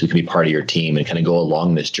build this, who can be part of your team and kind of go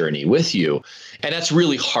along this journey with you. And that's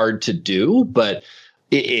really hard to do, but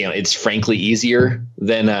it's frankly easier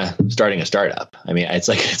than starting a startup. I mean, it's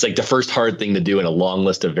like the first hard thing to do in a long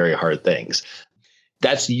list of very hard things.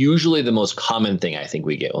 That's usually the most common thing I think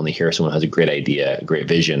we get when we hear someone has a great idea, a great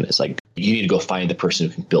vision. It's like, you need to go find the person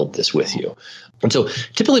who can build this with you. And so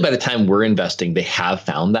typically by the time we're investing, they have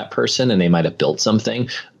found that person and they might have built something.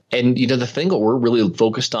 And, the thing that we're really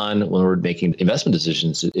focused on when we're making investment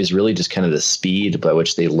decisions is really just kind of the speed by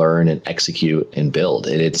which they learn and execute and build.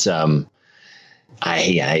 And it's,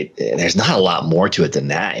 there's not a lot more to it than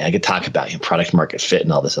that. I could talk about product market fit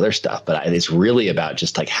and all this other stuff, but it's really about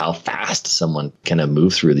just like how fast someone can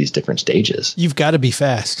move through these different stages. You've got to be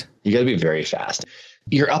fast. You got to be very fast.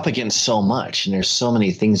 You're up against so much, and there's so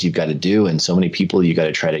many things you've got to do, and so many people you got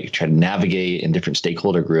to try to navigate in different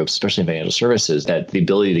stakeholder groups, especially in financial services. That the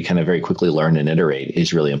ability to kind of very quickly learn and iterate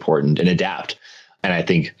is really important and adapt. And I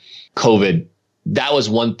think COVID. That was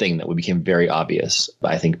one thing that became very obvious,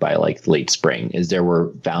 I think, by like late spring, is there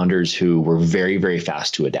were founders who were very, very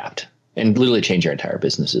fast to adapt and literally change their entire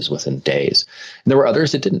businesses within days. And there were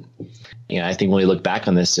others that didn't. I think when we look back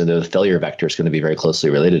on this, the failure vector is going to be very closely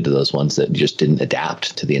related to those ones that just didn't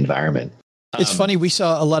adapt to the environment. It's funny. We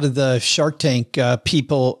saw a lot of the Shark Tank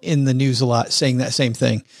people in the news a lot saying that same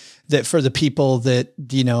thing. That for the people that,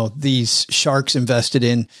 these sharks invested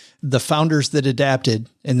in, the founders that adapted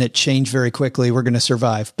and that changed very quickly, were going to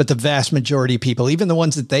survive. But the vast majority of people, even the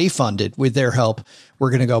ones that they funded with their help, were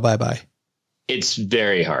going to go bye-bye. It's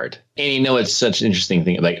very hard. And it's such an interesting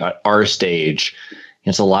thing. Like our stage,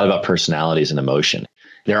 it's a lot about personalities and emotion.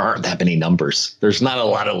 There aren't that many numbers. There's not a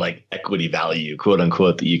lot of like equity value, quote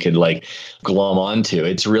unquote, that you could like glom onto.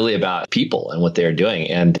 It's really about people and what they're doing.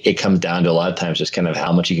 And it comes down to a lot of times just kind of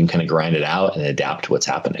how much you can kind of grind it out and adapt to what's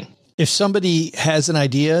happening. If somebody has an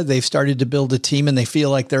idea, they've started to build a team and they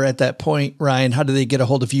feel like they're at that point, Ryan, how do they get a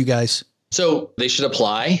hold of you guys? So they should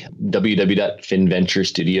apply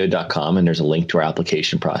www.finventurestudio.com, and there's a link to our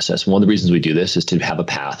application process. One of the reasons we do this is to have a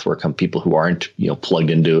path where people who aren't, plugged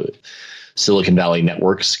into Silicon Valley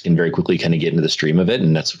networks can very quickly kind of get into the stream of it.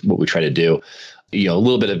 And that's what we try to do. a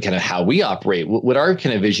little bit of kind of how we operate. What our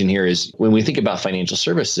kind of vision here is when we think about financial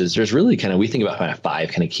services, there's really we think about kind of 5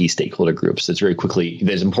 kind of key stakeholder groups. That's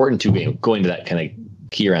important to go into that kind of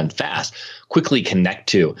key around fast, quickly connect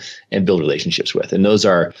to and build relationships with. And those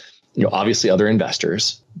are, obviously other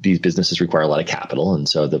investors. These businesses require a lot of capital. And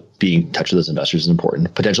so being in touch with those investors is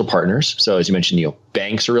important. Potential partners. So as you mentioned,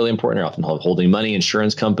 banks are really important. They're often holding money,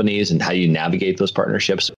 insurance companies, and how you navigate those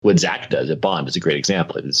partnerships. What Zach does at Bond is a great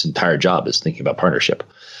example. His entire job is thinking about partnership.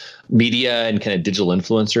 Media and kind of digital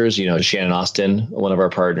influencers, Shannon Austin, one of our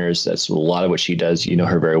partners, that's a lot of what she does. You know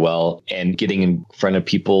her very well. And getting in front of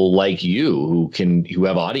people like you who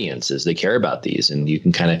have audiences, they care about these, and you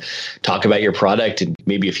can kind of talk about your product and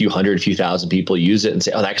maybe a few thousand people use it and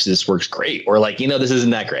say, oh, actually this works great. Or this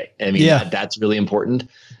isn't that great. I mean, that's really important.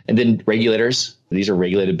 And then regulators, these are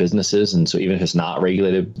regulated businesses. And so even if it's not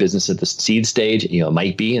regulated business at the seed stage, it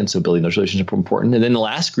might be. And so building those relationships are important. And then the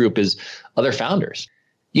last group is other founders.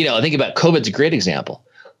 I think about COVID's a great example.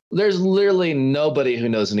 There's literally nobody who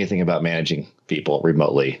knows anything about managing people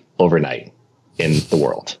remotely overnight in the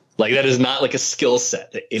world. That is not a skill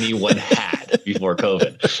set that anyone had before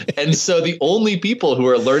COVID. And so the only people who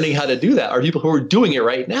are learning how to do that are people who are doing it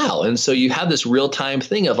right now. And so you have this real time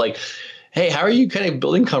thing of hey, how are you kind of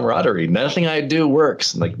building camaraderie? Nothing I do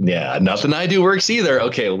works. Nothing I do works either.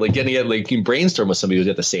 Okay, you can brainstorm with somebody who's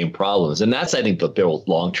got the same problems. And that's, I think, the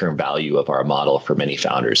long-term value of our model for many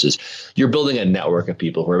founders is you're building a network of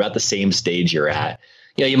people who are about the same stage you're at.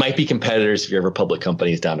 You might be competitors if you're ever public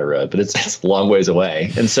companies down the road, but it's a long ways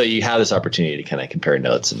away. And so you have this opportunity to kind of compare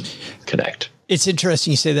notes and connect. It's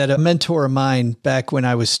interesting you say that. A mentor of mine back when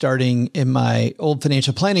I was starting in my old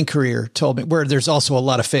financial planning career told me, where there's also a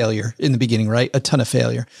lot of failure in the beginning, right? A ton of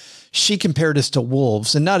failure. She compared us to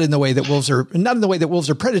wolves, and not in the way that wolves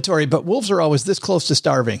are predatory, but wolves are always this close to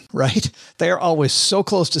starving, right? They are always so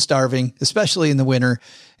close to starving, especially in the winter.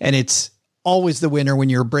 And it's always the winter when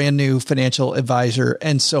you're a brand new financial advisor.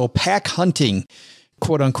 And so pack hunting,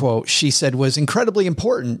 quote unquote, she said, was incredibly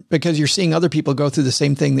important because you're seeing other people go through the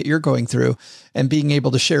same thing that you're going through and being able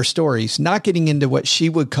to share stories, not getting into what she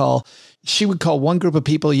would call one group of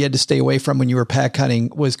people you had to stay away from when you were pack hunting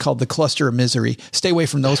was called the cluster of misery. Stay away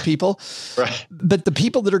from those people. Right. But the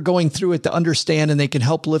people that are going through it to understand and they can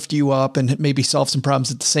help lift you up and maybe solve some problems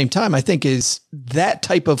at the same time, I think is that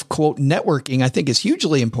type of quote networking, I think is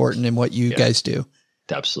hugely important in what you guys do.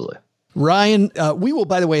 Absolutely. Ryan, we will,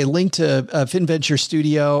 by the way, link to FinVenture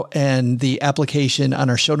Studio and the application on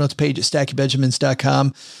our show notes page at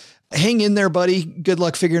stackingbenjamins.com. Hang in there, buddy. Good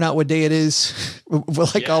luck figuring out what day it is.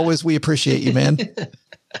 Always, we appreciate you, man.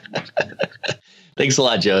 Thanks a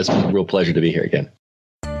lot, Joe. It's been a real pleasure to be here again.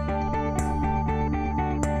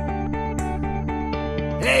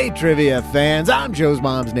 Hey, trivia fans, I'm Joe's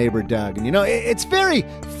mom's neighbor, Doug. And it's very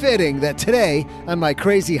fitting that today on my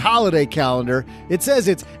crazy holiday calendar, it says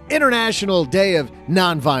it's International Day of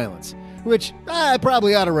Nonviolence, which I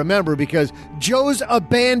probably ought to remember because Joe's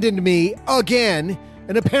abandoned me again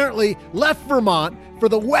and apparently left Vermont for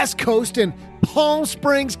the West Coast in Palm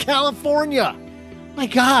Springs, California. My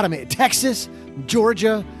God, Texas,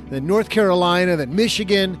 Georgia, then North Carolina, then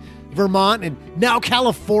Michigan, Vermont, and now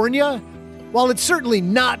California? While it's certainly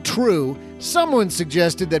not true, someone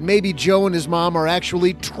suggested that maybe Joe and his mom are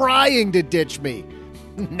actually trying to ditch me.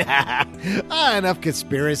 Nah, enough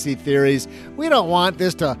conspiracy theories. We don't want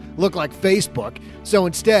this to look like Facebook. So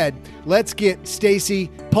instead, let's get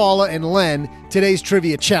Stacy, Paula, and Len today's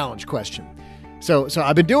trivia challenge question. So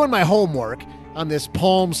I've been doing my homework on this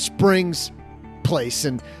Palm Springs place,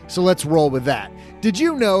 and so let's roll with that. Did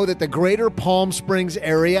you know that the greater Palm Springs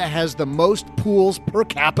area has the most pools per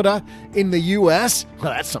capita in the U.S.?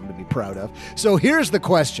 Well, that's something to be proud of. So here's the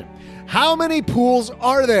question. How many pools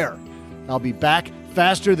are there? I'll be back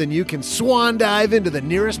faster than you can swan dive into the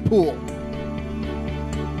nearest pool.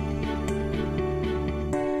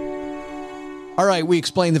 All right, we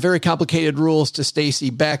explained the very complicated rules to Stacy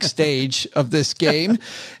backstage of this game.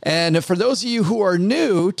 And for those of you who are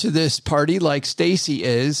new to this party like Stacy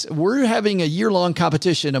is, we're having a year-long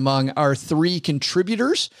competition among our 3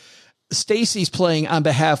 contributors. Stacy's playing on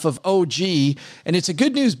behalf of OG, and it's a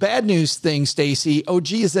good news, bad news thing, Stacy.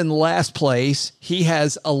 OG is in last place. He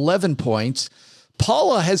has 11 points.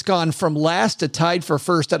 Paula has gone from last to tied for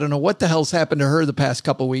first. I don't know what the hell's happened to her the past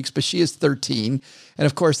couple of weeks, but she is 13. And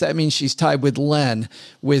of course, that means she's tied with Len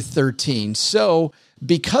with 13. So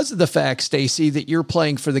because of the fact, Stacy, that you're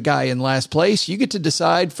playing for the guy in last place, you get to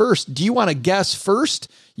decide first. Do you want to guess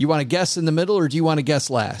first? You want to guess in the middle, or do you want to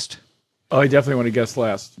guess last? Oh, I definitely want to guess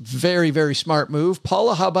last. Very, very smart move.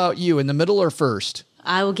 Paula, how about you? In the middle or first?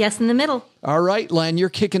 I will guess in the middle. All right, Len, you're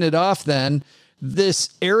kicking it off then. This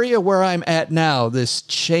area where I'm at now, this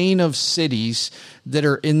chain of cities that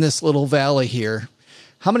are in this little valley here,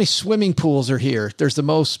 how many swimming pools are here? There's the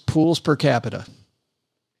most pools per capita.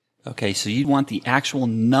 Okay, so you want the actual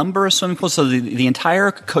number of swimming pools? So the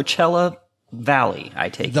entire Coachella Valley, I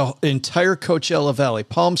take it. The entire Coachella Valley.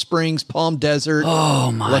 Palm Springs, Palm Desert,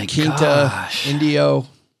 Oh, my La Quinta, gosh. Indio.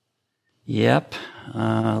 Yep.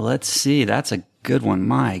 Let's see. That's a good one.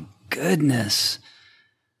 My goodness.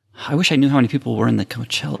 I wish I knew how many people were in the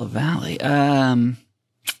Coachella Valley. Well,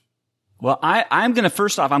 I'm going to,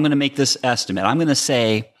 first off, I'm going to make this estimate. I'm going to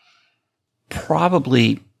say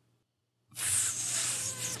probably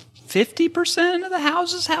 50% of the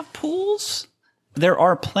houses have pools. There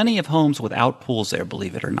are plenty of homes without pools there,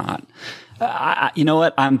 believe it or not. You know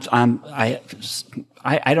what? I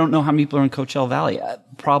don't know how many people are in Coachella Valley.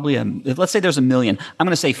 Probably, let's say there's 1 million. I'm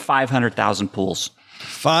going to say 500,000 pools.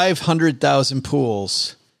 500,000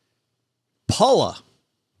 pools. Paula.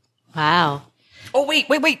 Wow. Oh, wait.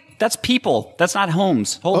 That's people. That's not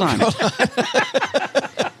homes. Hold on.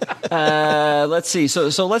 Let's see. So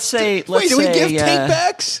let's say. Wait, do we give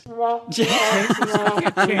take-backs? Change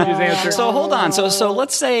his answer. So hold on. So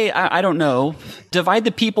let's say, I don't know, divide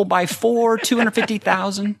the people by 4,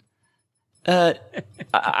 250,000. I'm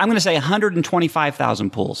going to say 125,000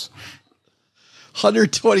 pools.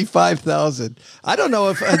 125,000. I don't know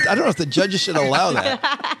if the judges should allow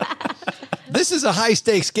that. This is a high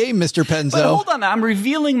stakes game, Mr. Penzo. But hold on, I'm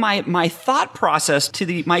revealing my thought process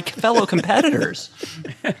to my fellow competitors.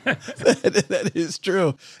 That is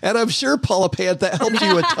true. And I'm sure, Paula Pant, that helped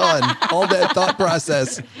you a ton. All that thought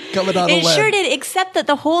process coming out of It sure did, except that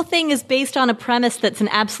the whole thing is based on a premise that's an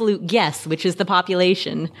absolute guess, which is the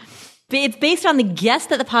population. It's based on the guess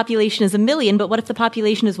that the population is 1 million, but what if the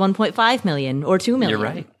population is 1.5 million or 2 million? You're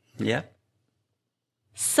right. Yeah.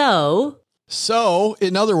 So,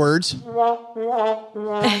 in other words,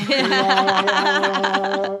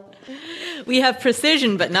 we have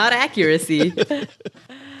precision, but not accuracy.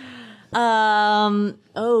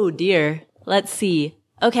 Oh dear. Let's see.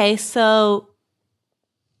 Okay, so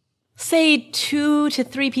say 2 to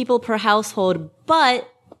 3 people per household, but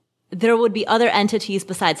there would be other entities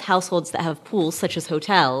besides households that have pools, such as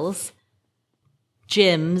hotels,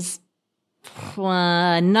 gyms.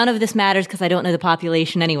 None of this matters because I don't know the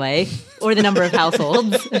population anyway, or the number of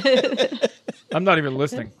households. I'm not even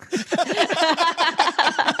listening.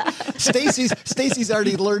 Stacy's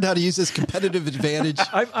already learned how to use this competitive advantage.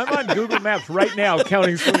 I'm on Google Maps right now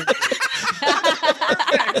counting swimming.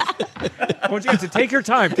 Once you get to take your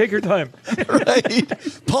time. Right.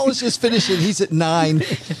 Paul is just finishing. He's at 9.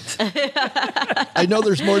 I know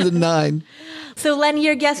there's more than 9. So, Len,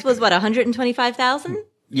 your guess was what, 125,000?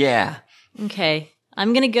 Yeah. Okay.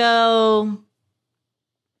 I'm going to go...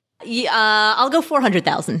 I'll go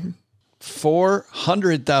 400,000.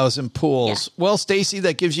 400,000 pools. Yeah. Well, Stacy,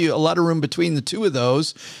 that gives you a lot of room between the two of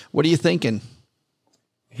those. What are you thinking?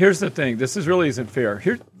 Here's the thing. This really isn't fair.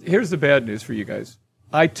 Here's the bad news for you guys.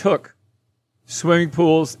 I took swimming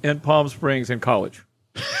pools in Palm Springs in college.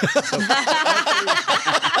 So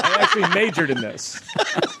I actually majored in this.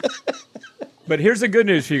 But here's the good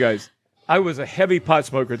news for you guys. I was a heavy pot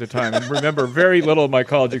smoker at the time and remember very little of my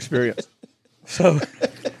college experience. So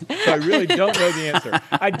I really don't know the answer.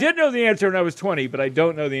 I did know the answer when I was 20, but I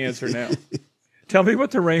don't know the answer now. Tell me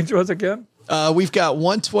what the range was again. We've got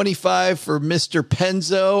 125 for Mr.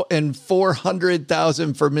 Penzo and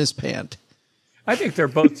 400,000 for Miss Pant. I think they're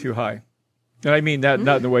both too high. And I mean that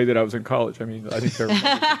not in the way that I was in college. I mean, I think they're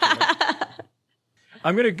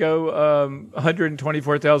I'm going to go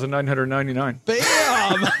 124,999. Bam!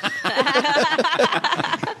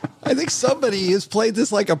 I think somebody has played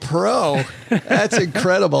this like a pro. That's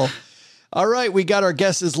incredible. All right, we got our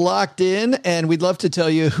guesses locked in, and we'd love to tell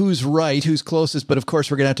you who's right, who's closest, but of course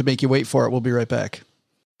we're going to have to make you wait for it. We'll be right back.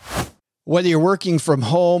 Whether you're working from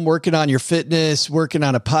home, working on your fitness, working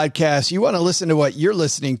on a podcast, you want to listen to what you're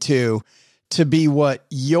listening to be what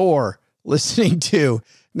you're listening to,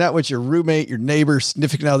 not what your roommate, your neighbor,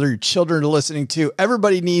 significant other, your children are listening to.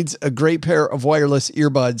 Everybody needs a great pair of wireless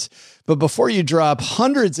earbuds. But before you drop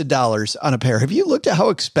hundreds of dollars on a pair, have you looked at how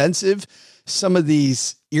expensive some of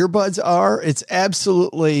these earbuds are? It's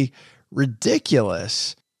absolutely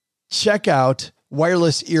ridiculous. Check out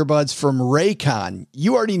wireless earbuds from Raycon.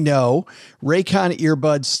 You already know Raycon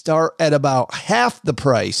earbuds start at about half the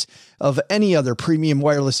price of any other premium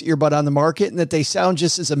wireless earbud on the market, and that they sound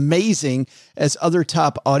just as amazing as other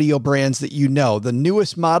top audio brands that you know. The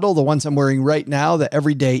newest model, the ones I'm wearing right now, the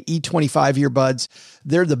everyday E25 earbuds,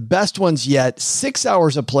 they're the best ones yet. 6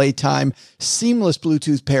 hours of playtime, seamless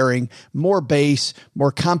Bluetooth pairing, more bass,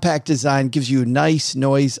 more compact design, gives you a nice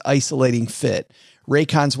noise isolating fit.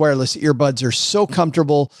 Raycon's wireless earbuds are so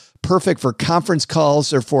comfortable, perfect for conference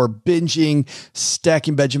calls or for binging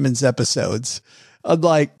Stacking Benjamins episodes.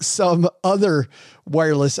 Unlike some other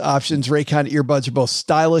wireless options, Raycon earbuds are both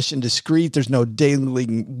stylish and discreet. There's no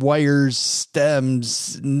dangling wires,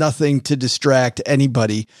 stems, nothing to distract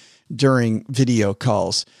anybody during video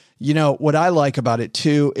calls. You know, what I like about it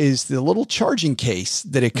too is the little charging case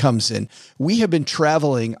that it comes in. We have been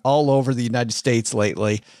traveling all over the United States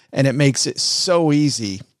lately, and it makes it so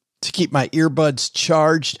easy to keep my earbuds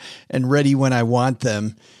charged and ready when I want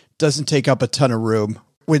them. Doesn't take up a ton of room.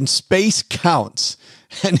 When space counts,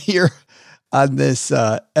 and here on this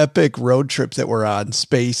epic road trip that we're on,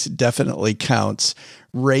 space definitely counts.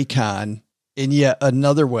 Raycon, in yet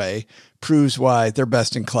another way, proves why they're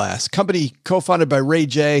best in class. Company co-founded by Ray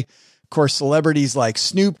J. Of course, celebrities like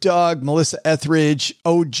Snoop Dogg, Melissa Etheridge,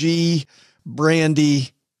 OG,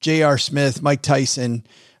 Brandy, J.R. Smith, Mike Tyson.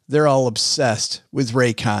 They're all obsessed with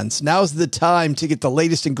Raycons. Now's the time to get the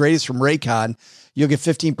latest and greatest from Raycon. You'll get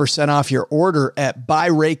 15% off your order at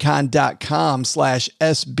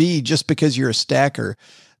buyraycon.com/SB just because you're a stacker.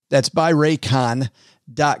 That's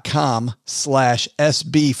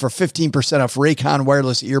buyraycon.com/SB for 15% off Raycon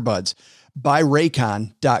wireless earbuds.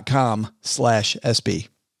 Buyraycon.com/SB.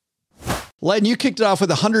 Len, you kicked it off with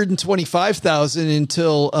 125,000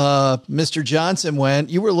 until Mr. Johnson went.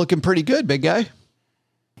 You were looking pretty good, big guy.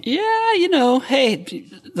 Yeah, hey,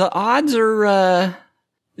 the odds are,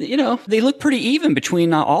 they look pretty even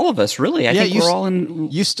between all of us, really. I think we're all in.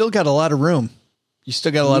 You still got a lot of room. You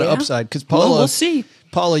still got a lot of upside because Paula. We'll see.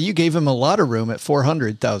 Paula, you gave him a lot of room at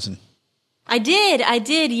 400,000. I did.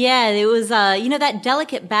 Yeah, it was that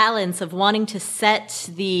delicate balance of wanting to set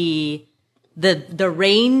the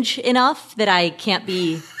range enough that I can't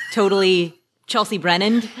be totally Chelsea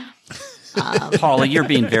Brennan. Paula, you're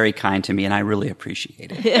being very kind to me, and I really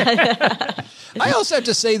appreciate it. I also have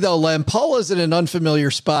to say, though, Len, Paula's in an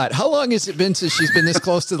unfamiliar spot. How long has it been since she's been this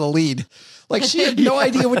close to the lead? Like, she had no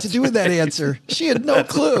idea what to do with that answer. She had no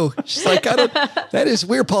clue. She's like, that is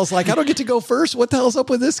weird. Paul's like, I don't get to go first. What the hell's up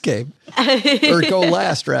with this game? Or go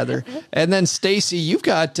last, rather. And then, Stacy, you've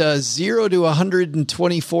got 0 to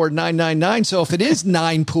 124,999. So if it is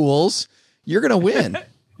 9 pools, you're going to win.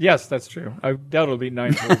 Yes, that's true. I doubt it'll be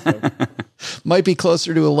 9 pools, though. Might be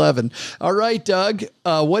closer to 11. All right, Doug,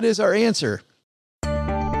 what is our answer?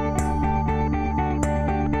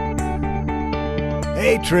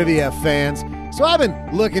 Hey, trivia fans. So I've been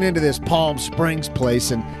looking into this Palm Springs place,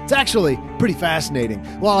 and it's actually pretty fascinating.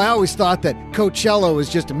 While I always thought that Coachella was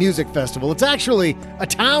just a music festival, it's actually a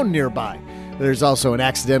town nearby. There's also an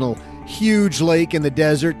accidental huge lake in the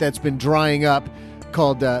desert that's been drying up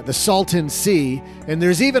called the Salton Sea, and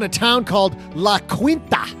there's even a town called La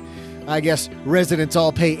Quinta. I guess residents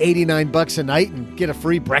all pay $89 a night and get a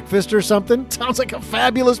free breakfast or something. Sounds like a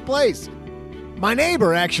fabulous place. My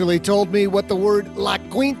neighbor actually told me what the word La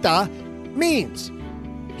Quinta means.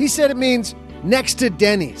 He said it means next to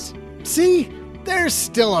Denny's. See, there's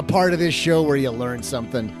still a part of this show where you learn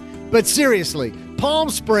something. But seriously, Palm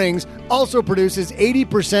Springs also produces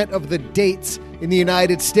 80% of the dates in the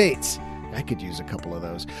United States. I could use a couple of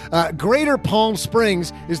those. Greater Palm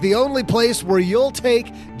Springs is the only place where you'll take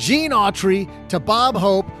Gene Autry to Bob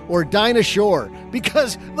Hope or Dinah Shore,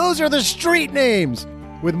 because those are the street names.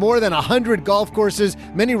 With more than 100 golf courses,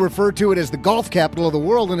 many refer to it as the golf capital of the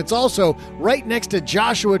world, and it's also right next to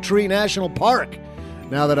Joshua Tree National Park.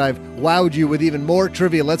 Now that I've wowed you with even more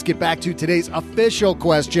trivia, let's get back to today's official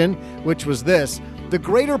question, which was this. The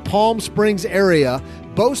Greater Palm Springs area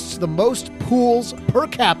boasts the most pools per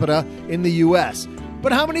capita in the U.S.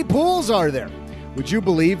 But how many pools are there? Would you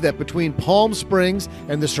believe that between Palm Springs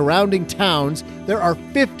and the surrounding towns, there are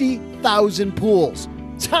 50,000 pools?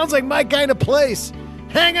 Sounds like my kind of place.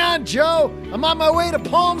 Hang on, Joe. I'm on my way to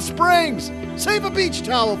Palm Springs. Save a beach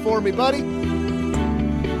towel for me, buddy.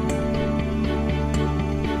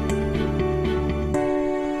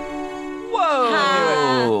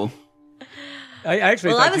 Whoa. I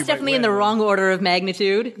actually I was definitely in the wrong order of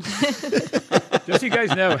magnitude. Just so you guys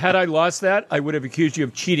know, had I lost that, I would have accused you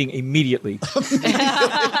of cheating immediately.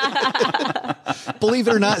 Believe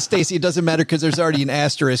it or not, Stacy, it doesn't matter because there's already an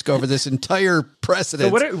asterisk over this entire precedent.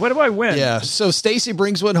 So what do I win? Yeah, so Stacy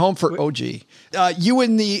brings one home for OG. You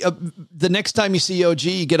win the next time you see OG,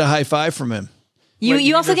 you get a high five from him.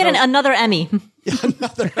 You also get another Emmy.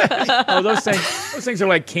 Oh, those things are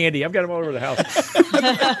like candy. I've got them all over the house.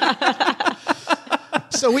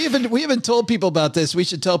 So we haven't told people about this. We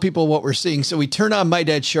should tell people what we're seeing. So we turn on My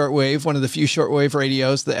Dad Shortwave, one of the few shortwave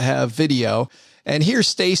radios that have video. And here's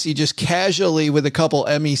Stacy just casually with a couple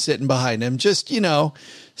Emmys sitting behind him, just,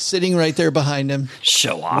 sitting right there behind him.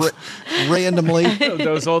 Show off. Randomly.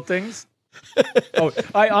 Those old things. Oh,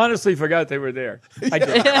 I honestly forgot they were there. I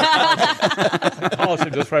did. The policy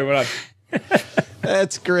just right went on.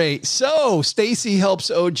 That's great. So Stacy helps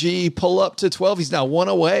OG pull up to 12. He's now one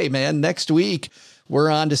away, man. Next week, we're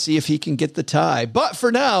on to see if he can get the tie. But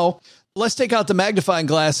for now, let's take out the magnifying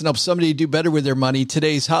glass and help somebody do better with their money.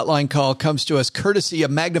 Today's hotline call comes to us courtesy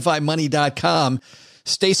of magnifymoney.com.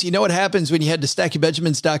 Stacy, you know what happens when you head to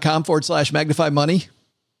stackingbenjamins.com/magnifymoney?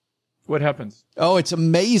 What happens? Oh, it's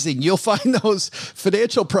amazing. You'll find those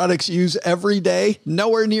financial products you use every day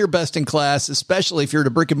nowhere near best in class, especially if you're at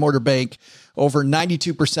a brick and mortar bank. Over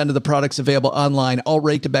 92% of the products available online all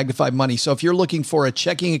rate to Magnify Money. So if you're looking for a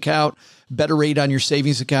checking account, better rate on your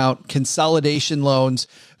savings account, consolidation loans,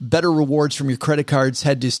 better rewards from your credit cards,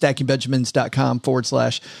 head to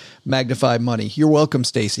stackingbenjamins.com/Magnify Money. You're welcome,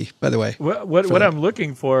 Stacy, by the way. What I'm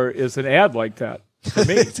looking for is an ad like that. For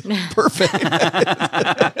me. Perfect.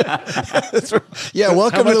 Yeah,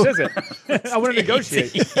 welcome. How much is it? I want to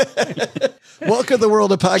negotiate. Welcome to the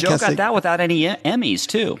world of podcasting. Joe got that without any Emmys,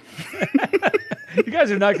 too. You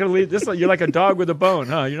guys are not going to leave this. You're like a dog with a bone,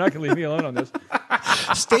 huh? You're not going to leave me alone on this.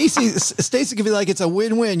 Stacy could be like, it's a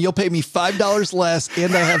win-win. You'll pay me $5 less,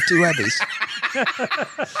 and I have 2 Emmys.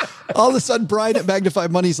 All of a sudden, Brian at Magnify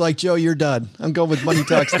Money's like, Joe, you're done. I'm going with Money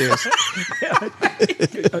Talks News.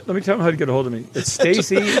 Let me tell them how to get a hold of me. It's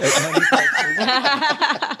Stacy at Money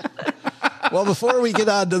Talks News. Well, before we get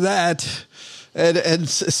on to that, and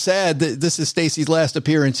sad that this is Stacy's last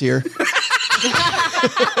appearance here.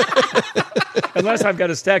 Unless I've got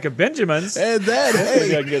a stack of Benjamins. And then,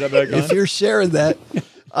 hey, I can get that back on. If you're sharing that.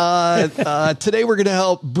 Today we're going to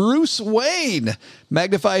help Bruce Wayne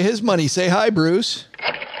magnify his money. Say hi, Bruce.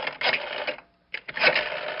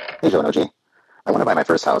 Hey, Joe and OG. I want to buy my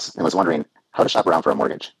first house and was wondering how to shop around for a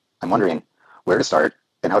mortgage. I'm wondering where to start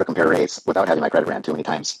and how to compare rates without having my credit ran too many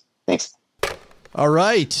times. Thanks. All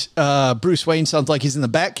right. Bruce Wayne sounds like he's in the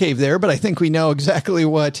Batcave there, but I think we know exactly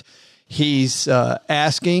what he's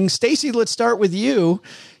asking. Stacy, let's start with you.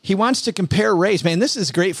 He wants to compare rates. Man, this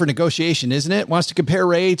is great for negotiation, isn't it? Wants to compare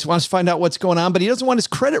rates, wants to find out what's going on, but he doesn't want his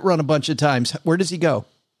credit run a bunch of times. Where does he go?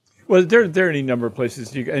 Well, there are any number of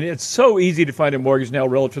places. And it's so easy to find a mortgage now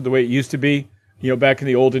relative to the way it used to be, back in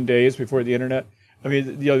the olden days before the internet. I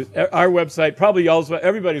mean, our website, probably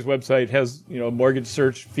everybody's website has, a mortgage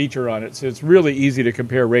search feature on it. So it's really easy to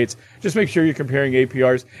compare rates. Just make sure you're comparing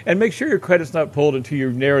APRs and make sure your credit's not pulled until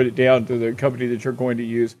you've narrowed it down to the company that you're going to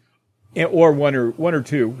use, or one or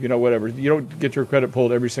two, whatever. You don't get your credit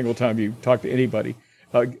pulled every single time you talk to anybody.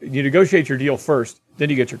 You negotiate your deal first,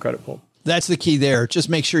 then you get your credit pulled. That's the key there. Just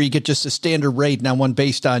make sure you get just a standard rate, not one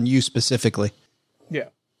based on you specifically. Yeah.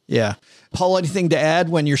 Yeah. Paul, anything to add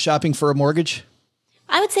when you're shopping for a mortgage?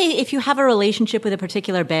 I would say if you have a relationship with a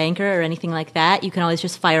particular banker or anything like that, you can always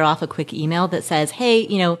just fire off a quick email that says, hey,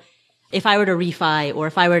 if I were to refi or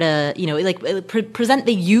if I were to, present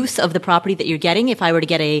the use of the property that you're getting, if I were to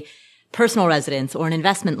get a personal residence or an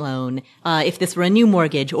investment loan, if this were a new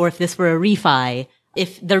mortgage or if this were a refi,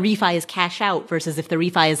 if the refi is cash out versus if the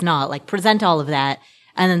refi is not, present all of that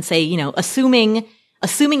and then say, assuming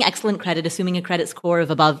excellent credit, assuming a credit score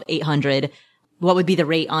of above 800, what would be the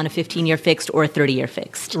rate on a 15-year fixed or a 30-year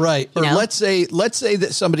fixed? Right. Or let's say that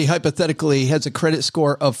somebody hypothetically has a credit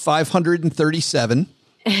score of 537.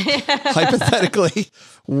 Hypothetically,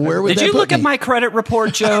 where would Did that you put look me? at my credit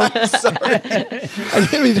report, Joe? Sorry.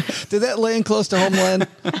 Did that land close to homeland?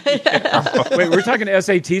 Wait, we're talking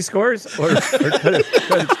SAT scores or credit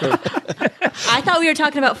scores? I thought we were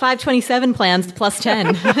talking about 527 plans plus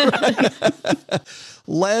 10.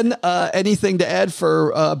 Len, anything to add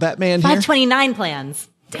for Batman here? 529 plans.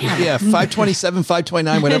 Damn. Yeah, 527,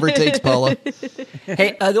 529, whatever it takes, Paula.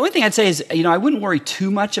 Hey, the only thing I'd say is, I wouldn't worry too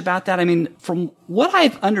much about that. I mean, from what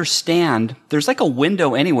I understand, there's like a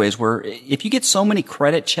window anyways where if you get so many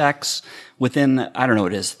credit checks within, I don't know,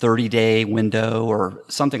 it is 30-day window or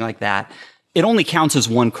something like that, it only counts as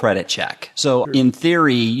one credit check. So in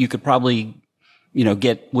theory, you could probably,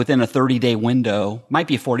 get within a 30-day window, might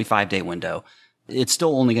be a 45-day window. It's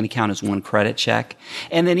still only going to count as one credit check.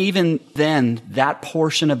 And then even then, that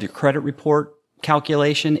portion of your credit report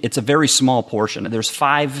calculation, it's a very small portion. There's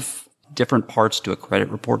 5 different parts to a credit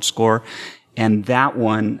report score. And that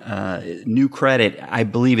one, new credit, I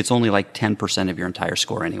believe it's only like 10% of your entire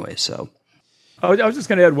score anyway. So I was just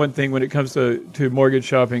going to add one thing when it comes to mortgage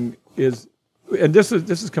shopping is, and this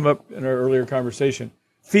has come up in our earlier conversation,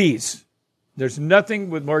 fees. There's nothing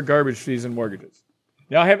with more garbage fees than mortgages.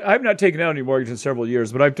 Now, I have not taken out any mortgage in several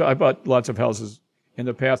years, but I bought lots of houses in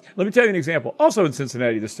the past. Let me tell you an example. Also in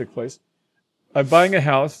Cincinnati, this took place. I'm buying a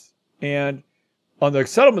house, and on the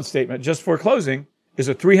settlement statement, just for closing, is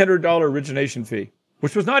a $300 origination fee,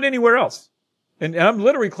 which was not anywhere else. And I'm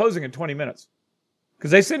literally closing in 20 minutes.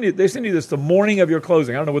 Because they send you this the morning of your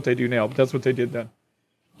closing. I don't know what they do now, but that's what they did then.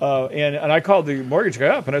 And I called the mortgage guy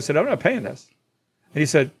up, and I said, I'm not paying this. And he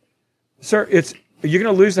said, sir, you're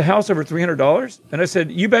going to lose the house over $300? And I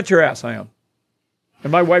said, you bet your ass I am.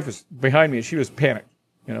 And my wife was behind me, and she was panicked,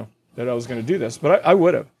 that I was going to do this. But I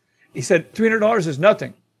would have. He said, $300 is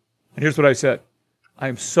nothing. And here's what I said. I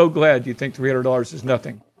am so glad you think $300 is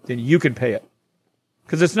nothing. Then you can pay it.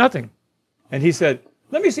 Because it's nothing. And he said,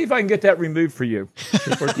 let me see if I can get that removed for you.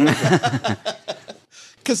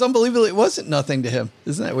 Because unbelievably, it wasn't nothing to him.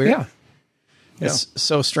 Isn't that weird? Yeah. It's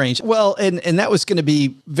so strange. Well, and that was going to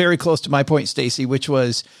be very close to my point, Stacy, which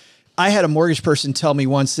was I had a mortgage person tell me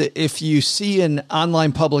once that if you see an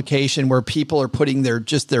online publication where people are putting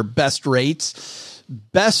their best rates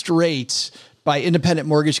by independent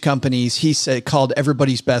mortgage companies, he said, called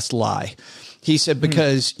everybody's best lie. He said,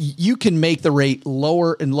 because you can make the rate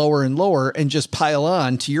lower and lower and lower and just pile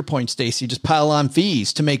on, to your point, Stacy, just pile on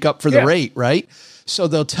fees to make up for the rate, right? So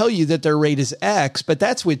they'll tell you that their rate is X, but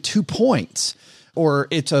that's with 2 points or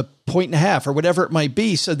it's a 1.5 or whatever it might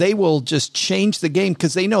be. So they will just change the game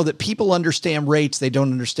because they know that people understand rates. They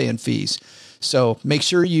don't understand fees. So make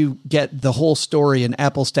sure you get the whole story and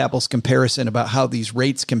apples to apples comparison about how these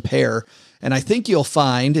rates compare. And I think you'll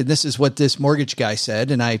find, and this is what this mortgage guy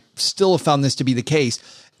said, and I still have found this to be the case,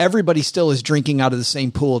 everybody still is drinking out of the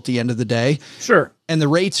same pool at the end of the day. Sure. And the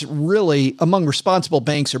rates really, among responsible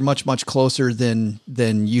banks, are much, much closer than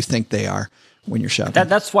you think they are when you're shopping.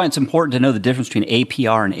 That's why it's important to know the difference between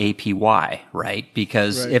APR and APY, right?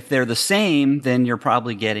 Because if they're the same, then you're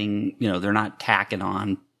probably getting, they're not tacking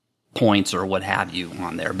on points or what have you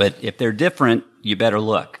on there. But if they're different, you better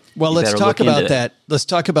look. Well, let's talk about that. Let's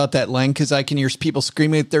talk about that, Len, because I can hear people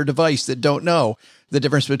screaming at their device that don't know the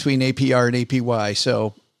difference between APR and APY.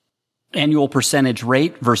 So, annual percentage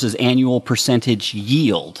rate versus annual percentage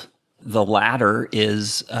yield. The latter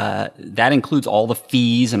is that includes all the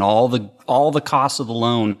fees and all the costs of the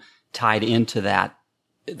loan tied into that.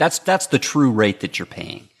 That's the true rate that you're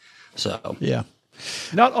paying. So yeah,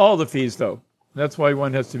 not all the fees though. That's why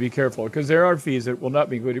one has to be careful because there are fees that will not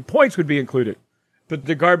be included. Points would be included. But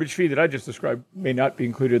the garbage fee that I just described may not be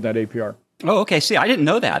included in that APR. Oh, okay. See, I didn't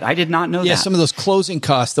know that. I did not know that. Yeah, some of those closing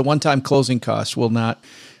costs, the one-time closing costs, will not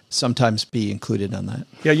sometimes be included on that.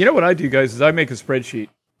 Yeah, you know what I do, guys, is I make a spreadsheet.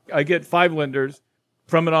 I get 5 lenders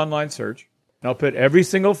from an online search, and I'll put every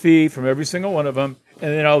single fee from every single one of them,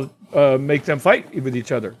 and then I'll make them fight with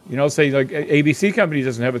each other. Say like ABC Company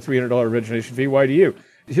doesn't have a $300 origination fee. Why do you?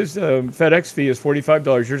 His FedEx fee is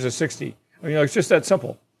 $45. Yours is $60. It's just that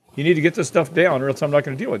simple. You need to get this stuff down or else I'm not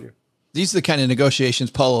going to deal with you. These are the kind of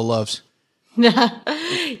negotiations Paula loves.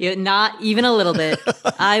 Not even a little bit.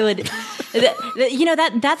 I would,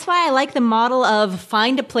 that's why I like the model of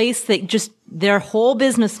find a place that just their whole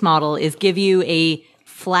business model is give you a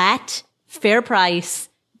flat, fair price,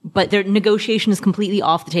 but their negotiation is completely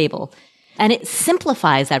off the table. And it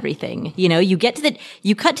simplifies everything. You cut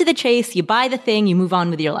to the chase, you buy the thing, you move on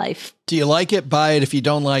with your life. Do you like it? Buy it. If you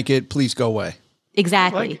don't like it, please go away.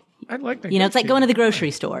 Exactly. I'd like that. It's like going to the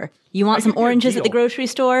grocery store. You want some oranges at the grocery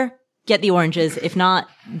store? Get the oranges. If not,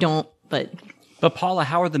 don't. But Paula,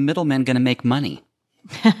 how are the middlemen going to make money?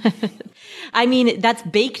 That's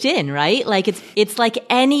baked in, right? Like it's like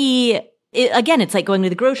it's like going to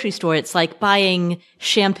the grocery store. It's like buying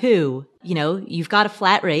shampoo. You've got a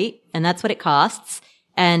flat rate and that's what it costs.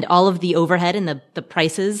 And all of the overhead and the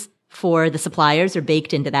prices for the suppliers are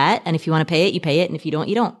baked into that. And if you want to pay it, you pay it. And if you don't,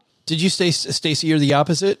 you don't. Did you say, Stacy, you're the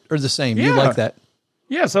opposite or the same? Yeah. You like that?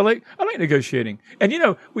 Yes, I like negotiating. And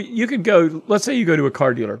you could go. Let's say you go to a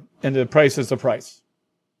car dealer, and the price is the price.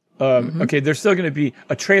 Okay, there's still going to be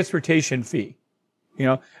a transportation fee.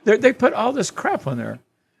 They put all this crap on there,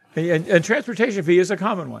 and transportation fee is a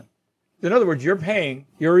common one. In other words, you're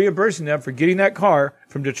reimbursing them for getting that car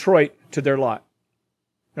from Detroit to their lot.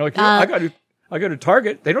 I go to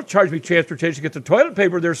Target. They don't charge me transportation to get the toilet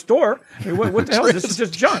paper to their store. What the hell? This is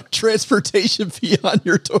just junk. Transportation fee on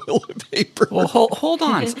your toilet paper. Well, hold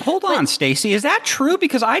on, Stacy. Is that true?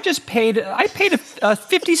 Because I paid a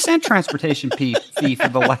 50-cent transportation fee for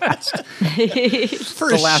the last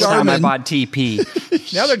time I bought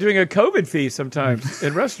TP. Now they're doing a COVID fee sometimes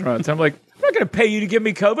in restaurants. I'm like, I'm not going to pay you to give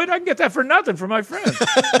me COVID. I can get that for nothing from my friends.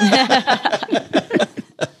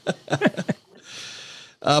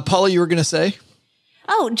 Paula, you were going to say?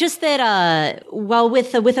 Oh, just that, well,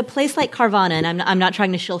 with a place like Carvana, and I'm not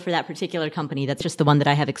trying to shill for that particular company. That's just the one that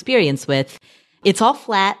I have experience with. It's all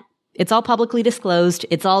flat. It's all publicly disclosed.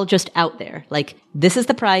 It's all just out there. Like, this is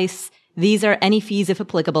the price. These are any fees if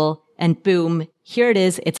applicable. And boom, here it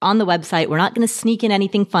is. It's on the website. We're not going to sneak in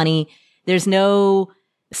anything funny. There's no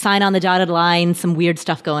sign on the dotted line, some weird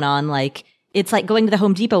stuff going on. Like, it's like going to the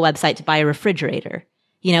Home Depot website to buy a refrigerator.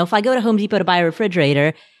 You know, if I go to Home Depot to buy a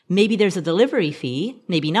refrigerator, maybe there's a delivery fee,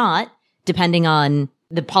 maybe not, depending on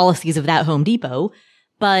the policies of that Home Depot.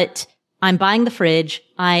 But I'm buying the fridge.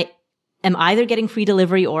 I am either getting free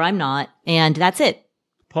delivery or I'm not. And that's it.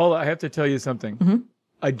 Paula, I have to tell you something. Mm-hmm.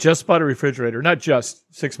 I just bought a refrigerator, not just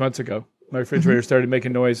 6 months ago. My refrigerator started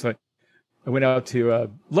making noise. I went out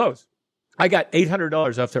to Lowe's. I got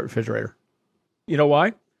 $800 off that refrigerator. You know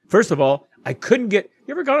why? First of all, I couldn't get,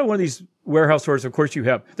 you ever gone to one of these warehouse stores? Of course you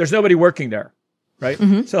have. There's nobody working there, right?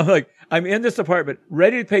 Mm-hmm. So I'm in this apartment,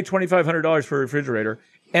 ready to pay $2,500 for a refrigerator.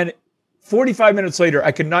 And 45 minutes later,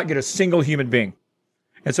 I could not get a single human being.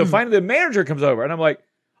 And so finally the manager comes over and I'm like,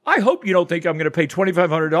 I hope you don't think I'm going to pay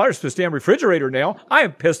 $2,500 for this damn refrigerator now. I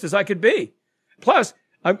am pissed as I could be. Plus,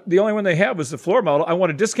 the only one they have was the floor model. I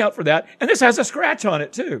want a discount for that. And this has a scratch on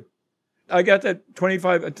it too. I got that I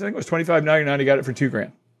think it was $25.99. I got it for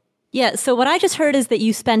 $2,000. Yeah. So what I just heard is that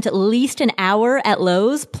you spent at least an hour at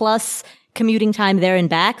Lowe's plus commuting time there and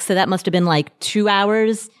back. So that must have been like 2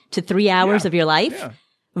 hours to 3 hours of your life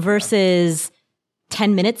versus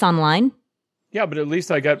 10 minutes online. Yeah, but at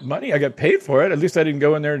least I got money. I got paid for it. At least I didn't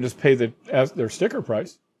go in there and just pay their sticker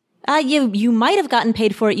price. You might have gotten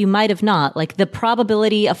paid for it. You might have not. Like, the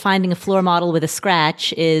probability of finding a floor model with a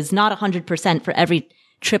scratch is not 100% for every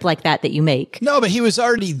trip like that you make. No, but he was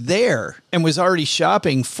already there and was already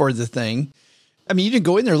shopping for the thing. I mean, you didn't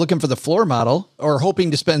go in there looking for the floor model or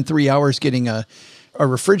hoping to spend 3 hours getting a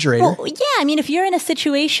refrigerator. Well, yeah. I mean, if you're in a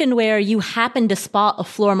situation where you happen to spot a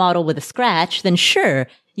floor model with a scratch, then sure,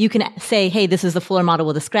 you can say, hey, this is the floor model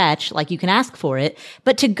with a scratch. Like, you can ask for it.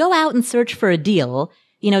 But to go out and search for a deal,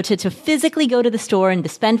 you know, to physically go to the store and to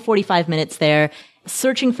spend 45 minutes there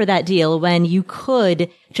searching for that deal when you could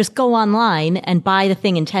just go online and buy the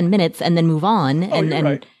thing in 10 minutes and then move on.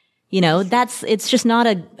 Right. You know, it's just not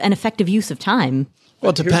an effective use of time.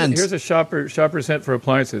 Well, it depends. Here's a shopper cent for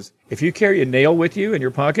appliances. If you carry a nail with you in your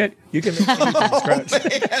pocket, you can make something from scratch.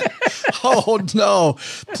 Oh, no.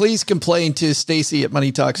 Please complain to Stacy at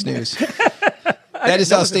Money Talks News. That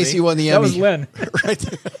is how Stacy won the Emmy. That was Lynn. Right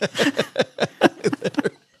there.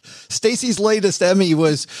 Stacy's latest Emmy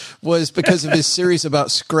was because of his series about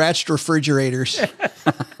scratched refrigerators.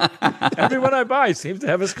 Everyone I buy seems to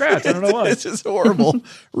have a scratch. I don't know why. It's just horrible.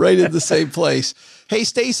 Right in the same place. Hey,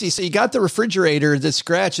 Stacy, so you got the refrigerator that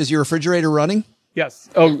scratched. Is your refrigerator running? Yes.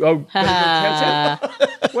 Oh.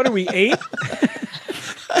 What are we, 8?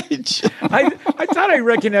 I thought I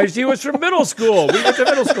recognized you. It was from middle school. We went to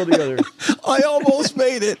middle school together. I almost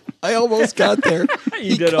made it. I almost got there.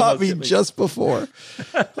 You did caught me just before.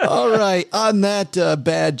 All right. On that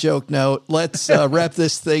bad joke note, let's wrap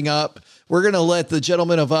this thing up. We're going to let the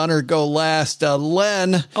gentleman of honor go last.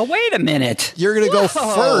 Len. Oh, wait a minute. You're going to go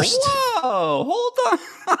first. Whoa, hold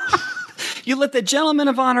on. You let the gentleman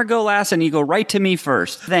of honor go last and you go right to me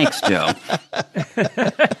first. Thanks, Joe.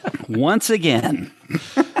 Once again.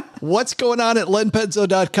 What's going on at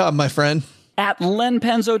lenpenzo.com, my friend? At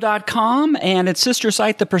lenpenzo.com and its sister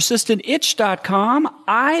site, thepersistentitch.com,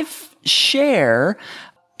 I share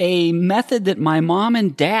a method that my mom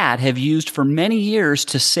and dad have used for many years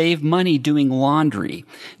to save money doing laundry.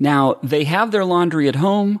 Now, they have their laundry at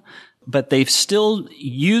home, but they've still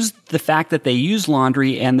used the fact that they use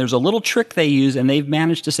laundry, and there's a little trick they use, and they've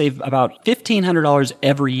managed to save about $1,500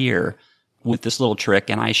 every year with this little trick,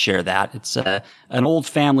 and I share that. It's an old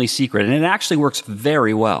family secret, and it actually works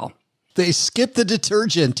very well. They skip the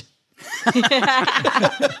detergent.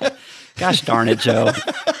 Gosh darn it, Joe.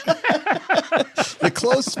 The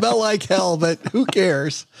clothes smell like hell, but who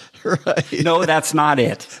cares? Right? No, that's not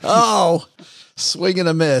it. Oh, swing and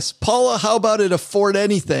a miss. Paula, how about it Afford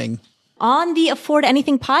Anything? On the Afford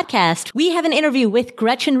Anything podcast, we have an interview with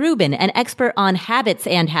Gretchen Rubin, an expert on habits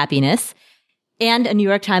and happiness, and a New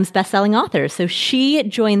York Times bestselling author. So she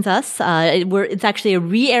joins us. It's actually a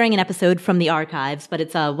re-airing an episode from the archives, but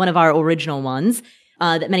it's one of our original ones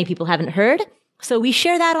that many people haven't heard. So we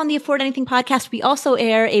share that on the Afford Anything podcast. We also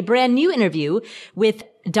air a brand new interview with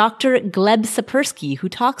Dr. Gleb Sapersky, who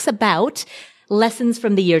talks about lessons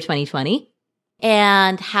from the year 2020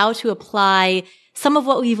 and how to apply some of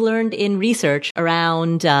what we've learned in research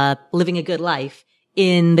around living a good life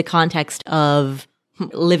in the context of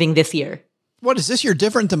living this year. What, is this year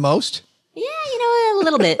different than most? Yeah, a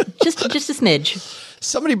little bit, just a smidge.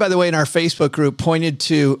 Somebody, by the way, in our Facebook group pointed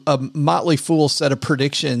to a Motley Fool set of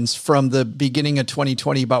predictions from the beginning of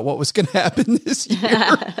 2020 about what was going to happen this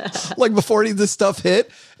year, like before any of this stuff hit.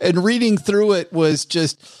 And reading through it was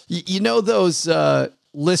just, those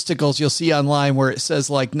listicles you'll see online where it says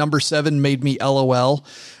like number 7 made me LOL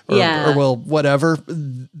or whatever.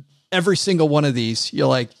 Every single one of these, you're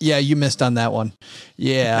like, yeah, you missed on that one.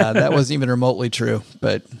 Yeah, that wasn't even remotely true.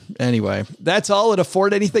 But anyway, that's all at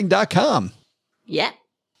affordanything.com. Yeah.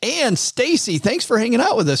 And Stacy, thanks for hanging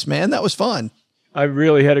out with us, man. That was fun. I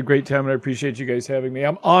really had a great time, and I appreciate you guys having me.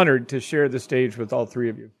 I'm honored to share the stage with all three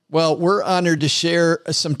of you. Well, we're honored to share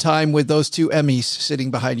some time with those two Emmys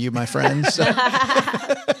sitting behind you, my friends. So.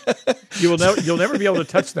 You'll never be able to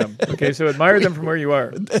touch them. Okay, so admire them from where you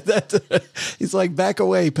are. He's like, back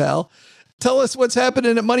away, pal. Tell us what's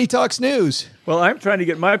happening at Money Talks News. Well, I'm trying to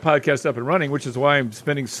get my podcast up and running, which is why I'm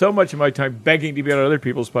spending so much of my time begging to be on other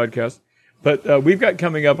people's podcasts. But we've got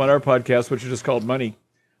coming up on our podcast, which is just called Money.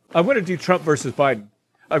 I'm going to do Trump versus Biden.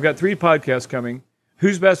 I've got 3 podcasts coming.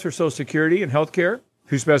 Who's best for Social Security and healthcare?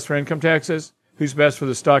 Who's best for income taxes? Who's best for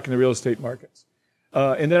the stock and the real estate markets?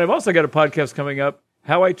 And then I've also got a podcast coming up,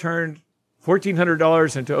 how I turned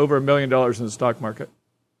 $1,400 into over $1 million in the stock market.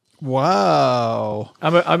 Wow.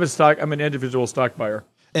 I'm an individual stock buyer.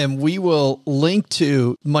 And we will link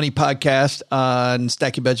to Money Podcast on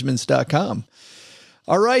stackingbenjamins.com.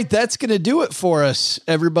 All right, that's going to do it for us,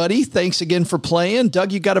 everybody. Thanks again for playing.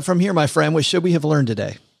 Doug, you got it from here, my friend. What should we have learned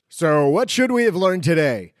today? So what should we have learned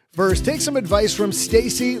today? First, take some advice from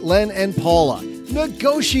Stacy, Len, and Paula.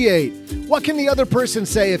 Negotiate. What can the other person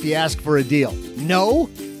say if you ask for a deal? No?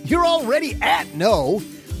 You're already at no.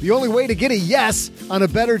 The only way to get a yes on a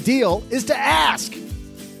better deal is to ask.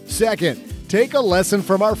 Second, take a lesson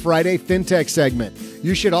from our Friday FinTech segment.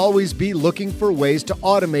 You should always be looking for ways to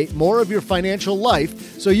automate more of your financial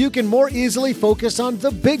life so you can more easily focus on the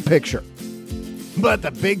big picture. But the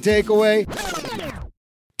big takeaway?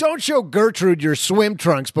 Don't show Gertrude your swim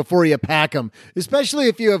trunks before you pack them, especially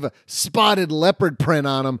if you have a spotted leopard print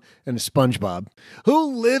on them and a SpongeBob.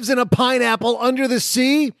 Who lives in a pineapple under the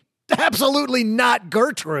sea? Absolutely not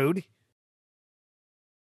Gertrude.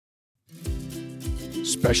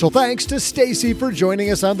 Special thanks to Stacy for joining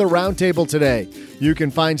us on the roundtable today. You can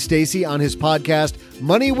find Stacy on his podcast,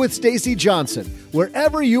 Money with Stacy Johnson,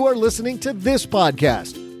 wherever you are listening to this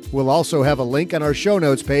podcast. We'll also have a link on our show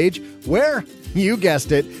notes page where, you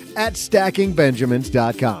guessed it, at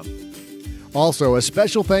stackingbenjamins.com. Also, a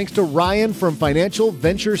special thanks to Ryan from Financial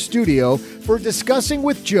Venture Studio for discussing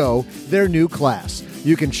with Joe their new class.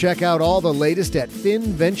 You can check out all the latest at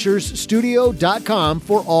finventuresstudio.com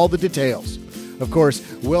for all the details. Of course,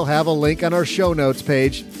 we'll have a link on our show notes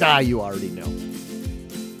page. You already know.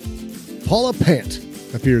 Paula Pant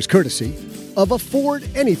appears courtesy of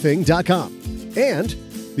affordanything.com and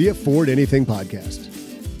the Afford Anything podcast.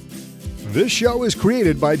 This show is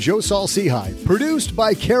created by Joe Saul-Sehy, produced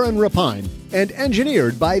by Karen Rapine, and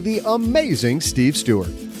engineered by the amazing Steve Stewart.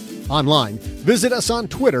 Online, visit us on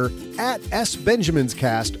Twitter at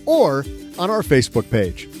SBenjaminsCast or on our Facebook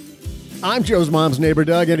page. I'm Joe's mom's neighbor,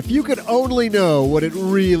 Doug, and if you could only know what it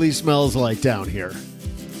really smells like down here.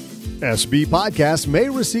 SB Podcasts may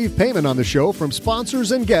receive payment on the show from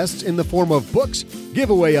sponsors and guests in the form of books,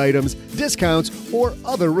 giveaway items, discounts, or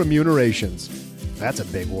other remunerations. That's a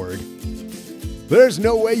big word. There's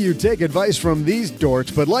no way you take advice from these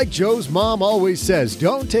dorks, but like Joe's mom always says,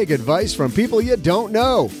 don't take advice from people you don't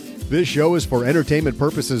know. This show is for entertainment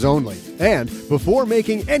purposes only, and before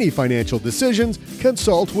making any financial decisions,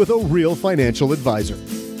 consult with a real financial advisor.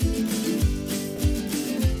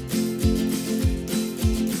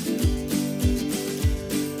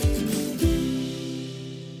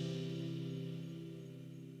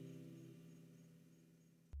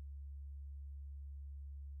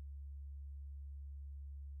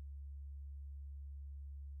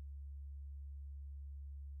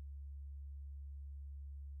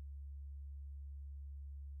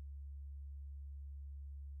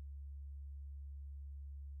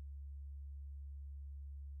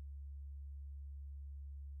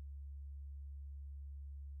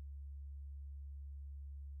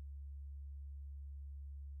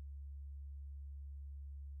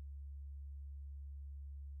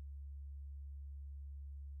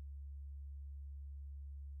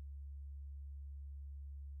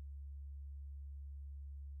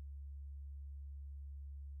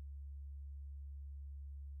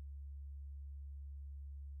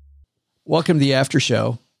 Welcome to the after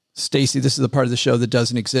show. Stacy, this is the part of the show that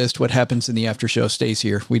doesn't exist. What happens in the after show stays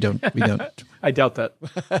here. We don't. I doubt that.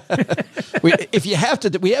 If you have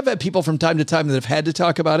to, we have had people from time to time that have had to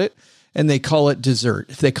talk about it, and they call it dessert.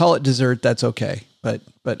 If they call it dessert, that's okay. But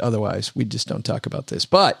otherwise, we just don't talk about this.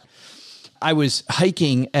 But I was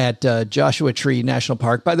hiking at Joshua Tree National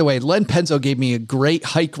Park. By the way, Len Penzo gave me a great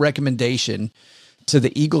hike recommendation to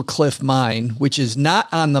the Eagle Cliff Mine, which is not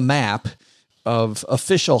on the map of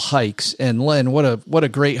official hikes. And Len, what a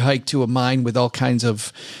great hike to a mine with all kinds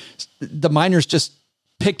of, the miners just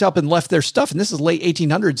picked up and left their stuff. And this is late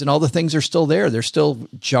 1800s and all the things are still there. There's still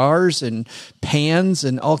jars and pans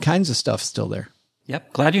and all kinds of stuff still there.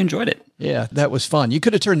 Yep. Glad you enjoyed it. Yeah, that was fun. You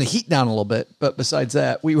could have turned the heat down a little bit, but besides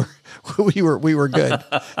that, we were good.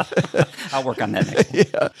 I'll work on that next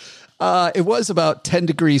time. Yeah. It was about 10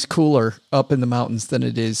 degrees cooler up in the mountains than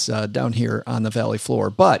it is down here on the valley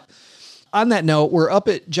floor. But on that note, we're up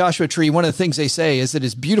at Joshua Tree. One of the things they say is that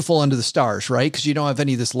it's beautiful under the stars, right? Because you don't have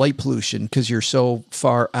any of this light pollution because you're so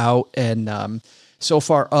far out and so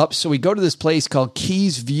far up. So we go to this place called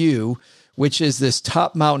Keys View, which is this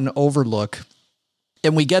top mountain overlook.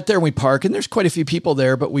 And we get there and we park, and there's quite a few people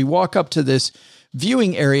there, but we walk up to this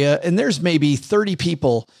viewing area, and there's maybe 30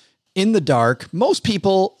 people in the dark. Most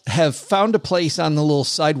people have found a place on the little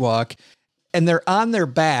sidewalk, and they're on their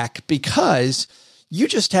back because you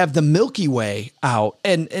just have the Milky Way out.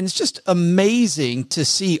 And it's just amazing to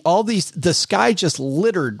see all these, the sky just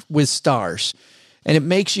littered with stars. And it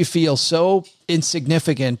makes you feel so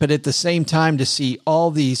insignificant, but at the same time to see all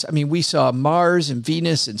these, I mean, we saw Mars and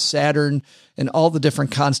Venus and Saturn and all the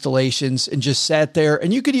different constellations and just sat there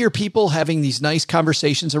and you could hear people having these nice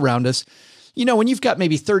conversations around us. You know, when you've got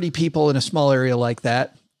maybe 30 people in a small area like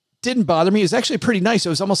that, didn't bother me. It was actually pretty nice. It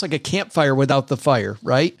was almost like a campfire without the fire,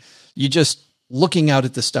 right? You just looking out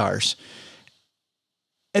at the stars.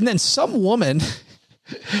 And then some woman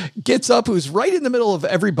gets up who's right in the middle of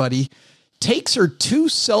everybody, takes her 2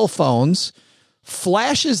 cell phones,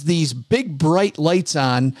 flashes these big bright lights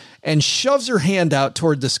on, and shoves her hand out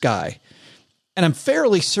toward the sky. And I'm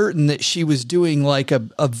fairly certain that she was doing like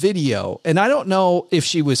a video. And I don't know if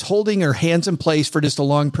she was holding her hands in place for just a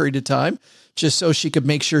long period of time, just so she could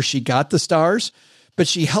make sure she got the stars. But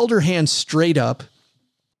she held her hands straight up.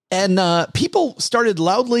 And people started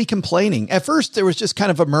loudly complaining. At first, there was just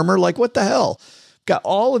kind of a murmur like, what the hell? Got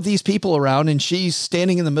all of these people around and she's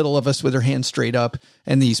standing in the middle of us with her hands straight up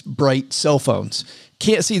and these bright cell phones.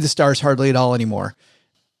 Can't see the stars hardly at all anymore.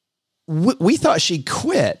 We thought she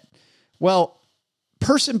quit. Well,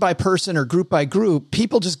 person by person or group by group,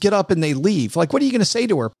 people just get up and they leave. Like, what are you going to say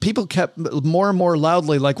to her? People kept more and more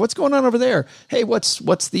loudly like, what's going on over there? Hey, what's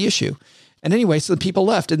the issue? And anyway, so the people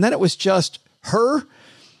left. And then it was just her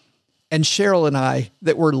and Cheryl and I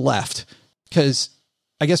that were left because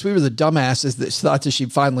I guess we were the dumbasses that thought that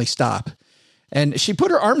she'd finally stop. And she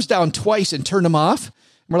put her arms down twice and turned them off.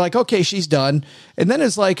 We're like, okay, she's done. And then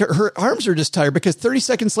it's like her arms are just tired because 30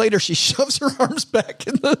 seconds later, she shoves her arms back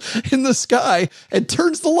in the sky and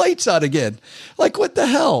turns the lights on again. Like, what the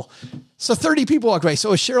hell? So 30 people walked away.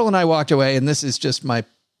 So as Cheryl and I walked away, and this is just my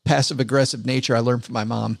passive aggressive nature I learned from my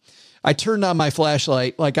mom, I turned on my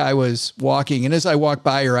flashlight like I was walking. And as I walked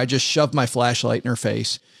by her, I just shoved my flashlight in her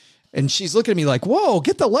face. And she's looking at me like, whoa,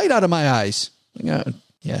 get the light out of my eyes. Yeah.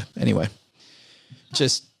 Anyway,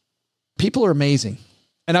 just people are amazing.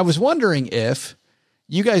 And I was wondering if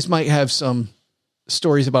you guys might have some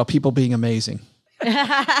stories about people being amazing.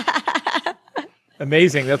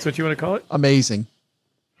 Amazing. That's what you want to call it? Amazing.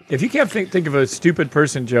 If you can't think of a stupid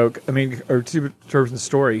person joke, or stupid person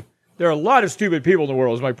story, there are a lot of stupid people in the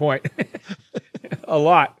world is my point. A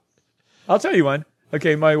lot. I'll tell you one.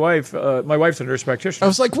 Okay, my wife's a nurse practitioner. I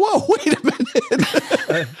was like, whoa, wait a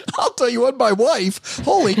minute. I'll tell you what, my wife.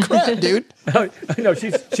 Holy crap, dude. No,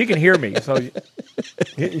 she can hear me. So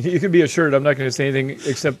you can be assured I'm not going to say anything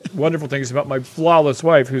except wonderful things about my flawless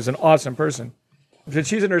wife, who's an awesome person. But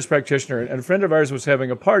she's a nurse practitioner, and a friend of ours was having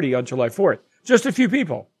a party on July 4th. Just a few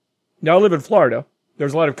people. Now, I live in Florida.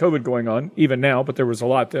 There's a lot of COVID going on, even now, but there was a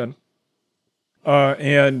lot then. I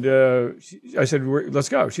said, let's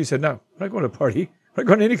go. She said, no, I'm not going to a party. I'm not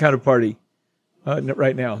going to any kind of party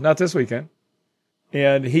right now, not this weekend.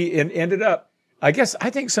 And he ended up, I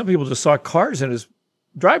think some people just saw cars in his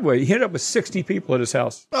driveway. He ended up with 60 people at his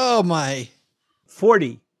house. Oh, my.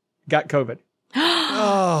 40 got COVID.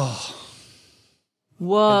 Oh.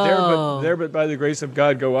 Whoa. There, but by the grace of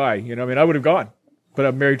God go I. I would have gone, but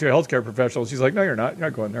I'm married to a healthcare professional. She's like, no, you're not. You're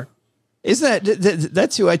not going there. Isn't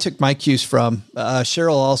that's who I took my cues from.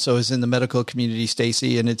 Cheryl also is in the medical community,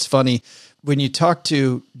 Stacy. And it's funny when you talk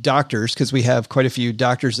to doctors, because we have quite a few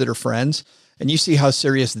doctors that are friends, and you see how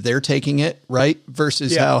serious they're taking it, right?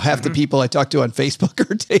 Versus how half the people I talk to on Facebook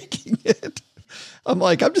are taking it. I'm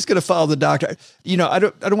like, I'm just going to follow the doctor. You know, I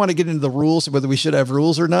don't want to get into the rules, whether we should have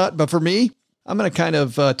rules or not. But for me, I'm going to kind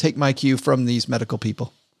of take my cue from these medical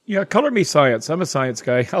people. Yeah, color me science. I'm a science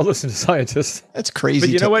guy. I'll listen to scientists. That's crazy. But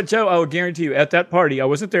you know what, Joe? I will guarantee you at that party, I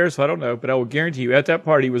wasn't there, so I don't know, but I will guarantee you at that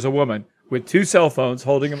party was a woman with 2 cell phones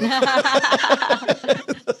holding them.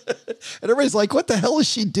 And everybody's like, what the hell is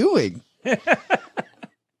she doing?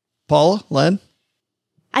 Paula, Len?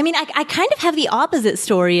 I mean, I kind of have the opposite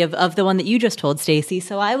story of the one that you just told, Stacey.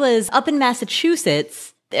 So I was up in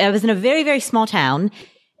Massachusetts. I was in a very, very small town.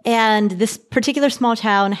 And this particular small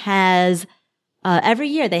town has, every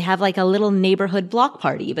year they have like a little neighborhood block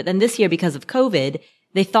party. But then this year, because of COVID,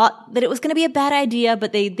 they thought that it was going to be a bad idea,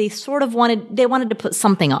 but they sort of wanted to put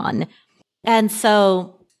something on. And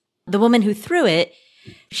so the woman who threw it,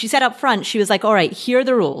 she said up front, she was like, all right, here are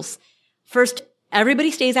the rules. First, everybody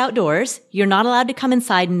stays outdoors. You're not allowed to come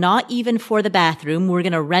inside, not even for the bathroom. We're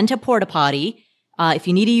going to rent a porta potty. If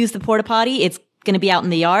you need to use the porta potty, it's going to be out in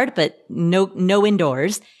the yard, but no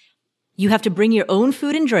indoors. You have to bring your own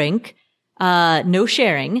food and drink, no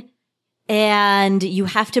sharing. And you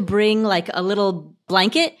have to bring like a little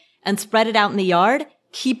blanket and spread it out in the yard.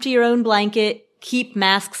 Keep to your own blanket. Keep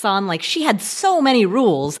masks on. Like, she had so many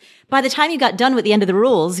rules. By the time you got done with the end of the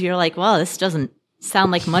rules, you're like, well, this doesn't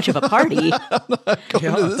sound like much of a party,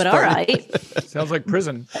 but all right. Sounds like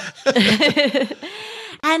prison.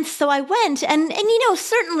 And so I went and, you know,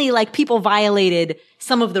 certainly like people violated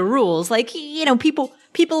some of the rules. Like, you know, people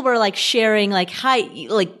were like sharing like, hey,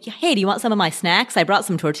 do you want some of my snacks? I brought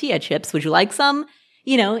some tortilla chips. Would you like some?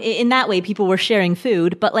 You know, in that way, people were sharing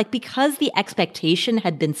food. But like, because the expectation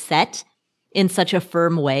had been set in such a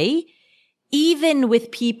firm way, even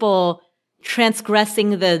with people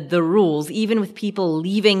transgressing the rules, even with people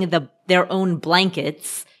leaving their own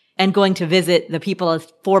blankets and going to visit the people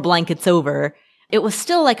 4 blankets over, it was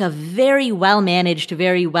still like a very well managed,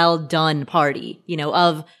 very well done party, you know,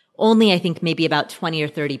 of only, I think, maybe about 20 or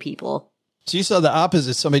 30 people. So you saw the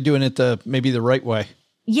opposite, somebody doing it maybe the right way.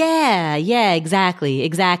 Yeah, exactly.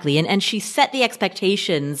 And she set the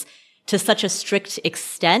expectations to such a strict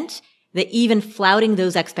extent that even flouting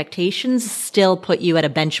those expectations still put you at a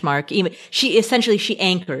benchmark. She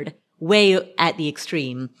anchored way at the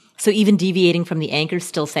extreme. So even deviating from the anchor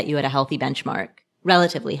still set you at a healthy benchmark,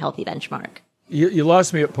 relatively healthy benchmark. You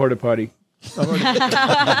lost me at porta potty. My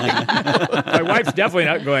wife's definitely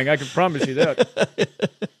not going. I can promise you that.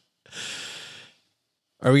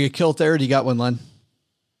 Are we going to kill it there, or do you got one, Len?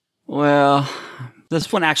 Well,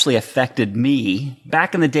 this one actually affected me.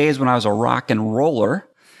 Back in the days when I was a rock and roller,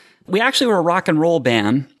 we actually were a rock and roll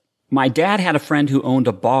band. My dad had a friend who owned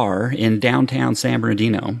a bar in downtown San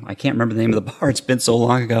Bernardino. I can't remember the name of the bar. It's been so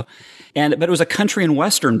long ago. But it was a country and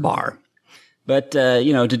western bar. But,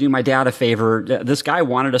 to do my dad a favor, this guy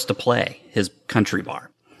wanted us to play his country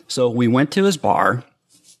bar. So we went to his bar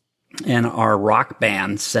and our rock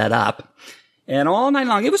band set up. And all night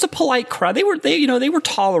long, it was a polite crowd. They were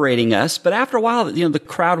tolerating us. But after a while, the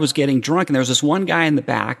crowd was getting drunk. And there was this one guy in the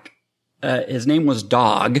back. His name was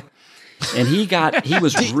Dog. And he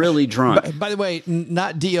was really drunk. By the way,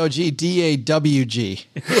 not D-O-G, D-A-W-G.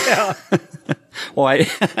 Yeah. Well,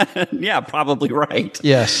 yeah, probably right.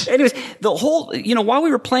 Yes. Anyways, the whole, while we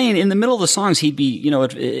were playing in the middle of the songs, he'd be,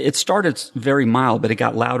 it started very mild, but it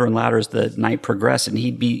got louder and louder as the night progressed, and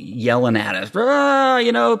he'd be yelling at us,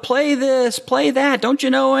 play this, play that. Don't you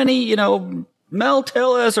know any, Mel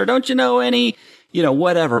Tillis, or don't you know any,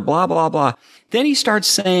 whatever, blah, blah, blah. Then he starts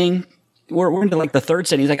saying, we're into like the third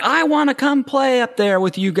set. He's like, I want to come play up there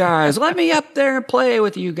with you guys. Let me up there and play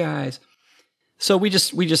with you guys. So we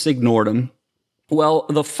just ignored him. Well,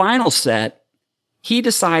 the final set, he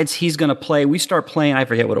decides he's going to play. We start playing. I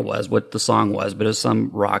forget what the song was, but it was some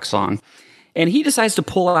rock song. And he decides to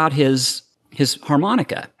pull out his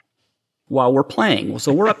harmonica while we're playing.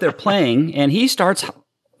 So we're up there playing, and he starts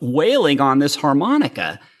wailing on this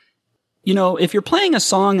harmonica. If you're playing a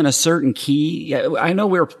song in a certain key, I know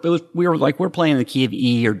we're playing in the key of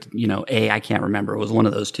E or, A, I can't remember. It was one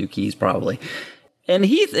of those 2 keys probably. And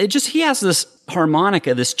he has this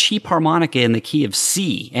harmonica, this cheap harmonica in the key of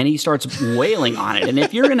C, and he starts wailing on it. And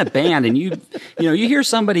if you're in a band and you hear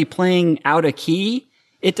somebody playing out of key,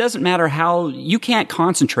 it doesn't matter how, you can't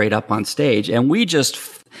concentrate up on stage. And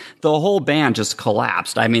the whole band just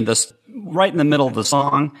collapsed. I mean, right in the middle of the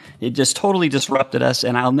song, it just totally disrupted us.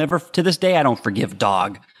 And to this day, I don't forgive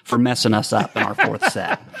Dog for messing us up in our 4th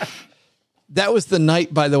set. That was the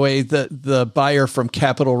night, by the way, the buyer from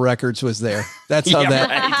Capitol Records was there. That's how Right.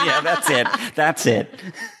 Yeah, that's it.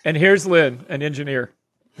 And here's Lynn, an engineer.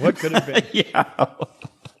 What could have been? Yeah.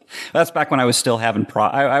 That's back when I was still having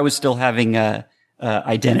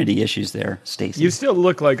identity issues there, Stacy. You still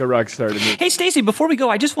look like a rock star to me. Hey, Stacy, before we go,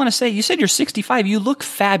 I just want to say, you said you're 65. You look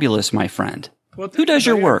fabulous, my friend. Well, who does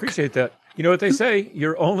your work? I appreciate that. You know what they say?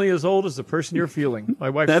 You're only as old as the person you're feeling. My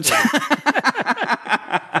wife. That's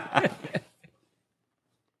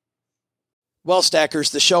Well,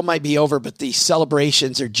 Stackers, the show might be over, but the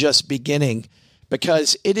celebrations are just beginning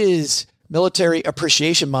because it is Military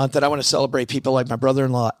Appreciation Month, and I want to celebrate people like my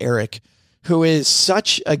brother-in-law, Eric, who is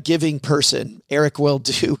such a giving person. Eric will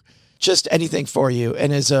do just anything for you.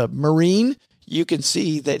 And as a Marine, you can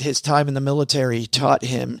see that his time in the military taught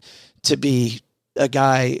him to be a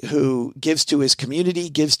guy who gives to his community,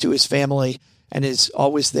 gives to his family, and is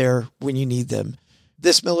always there when you need them.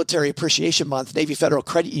 This Military Appreciation Month, Navy Federal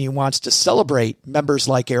Credit Union wants to celebrate members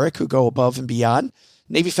like Eric who go above and beyond.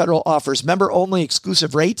 Navy Federal offers member-only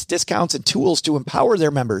exclusive rates, discounts, and tools to empower their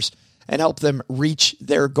members and help them reach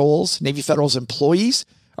their goals. Navy Federal's employees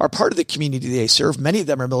are part of the community they serve. Many of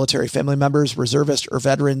them are military family members, reservists, or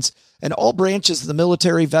veterans, and all branches of the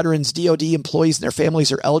military, veterans, DoD employees, and their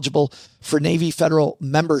families are eligible for Navy Federal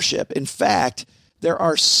membership. In fact, there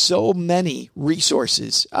are so many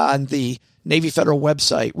resources on the Navy Federal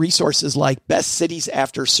website, resources like Best Cities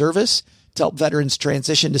After Service to help veterans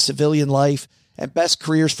transition to civilian life, and Best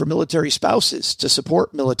Careers for Military Spouses to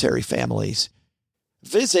support military families.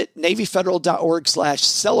 Visit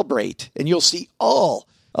NavyFederal.org/celebrate, and you'll see all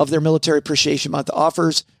of their Military Appreciation Month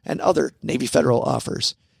offers and other Navy Federal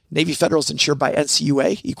offers. Navy Federal is insured by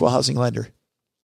NCUA, Equal Housing Lender.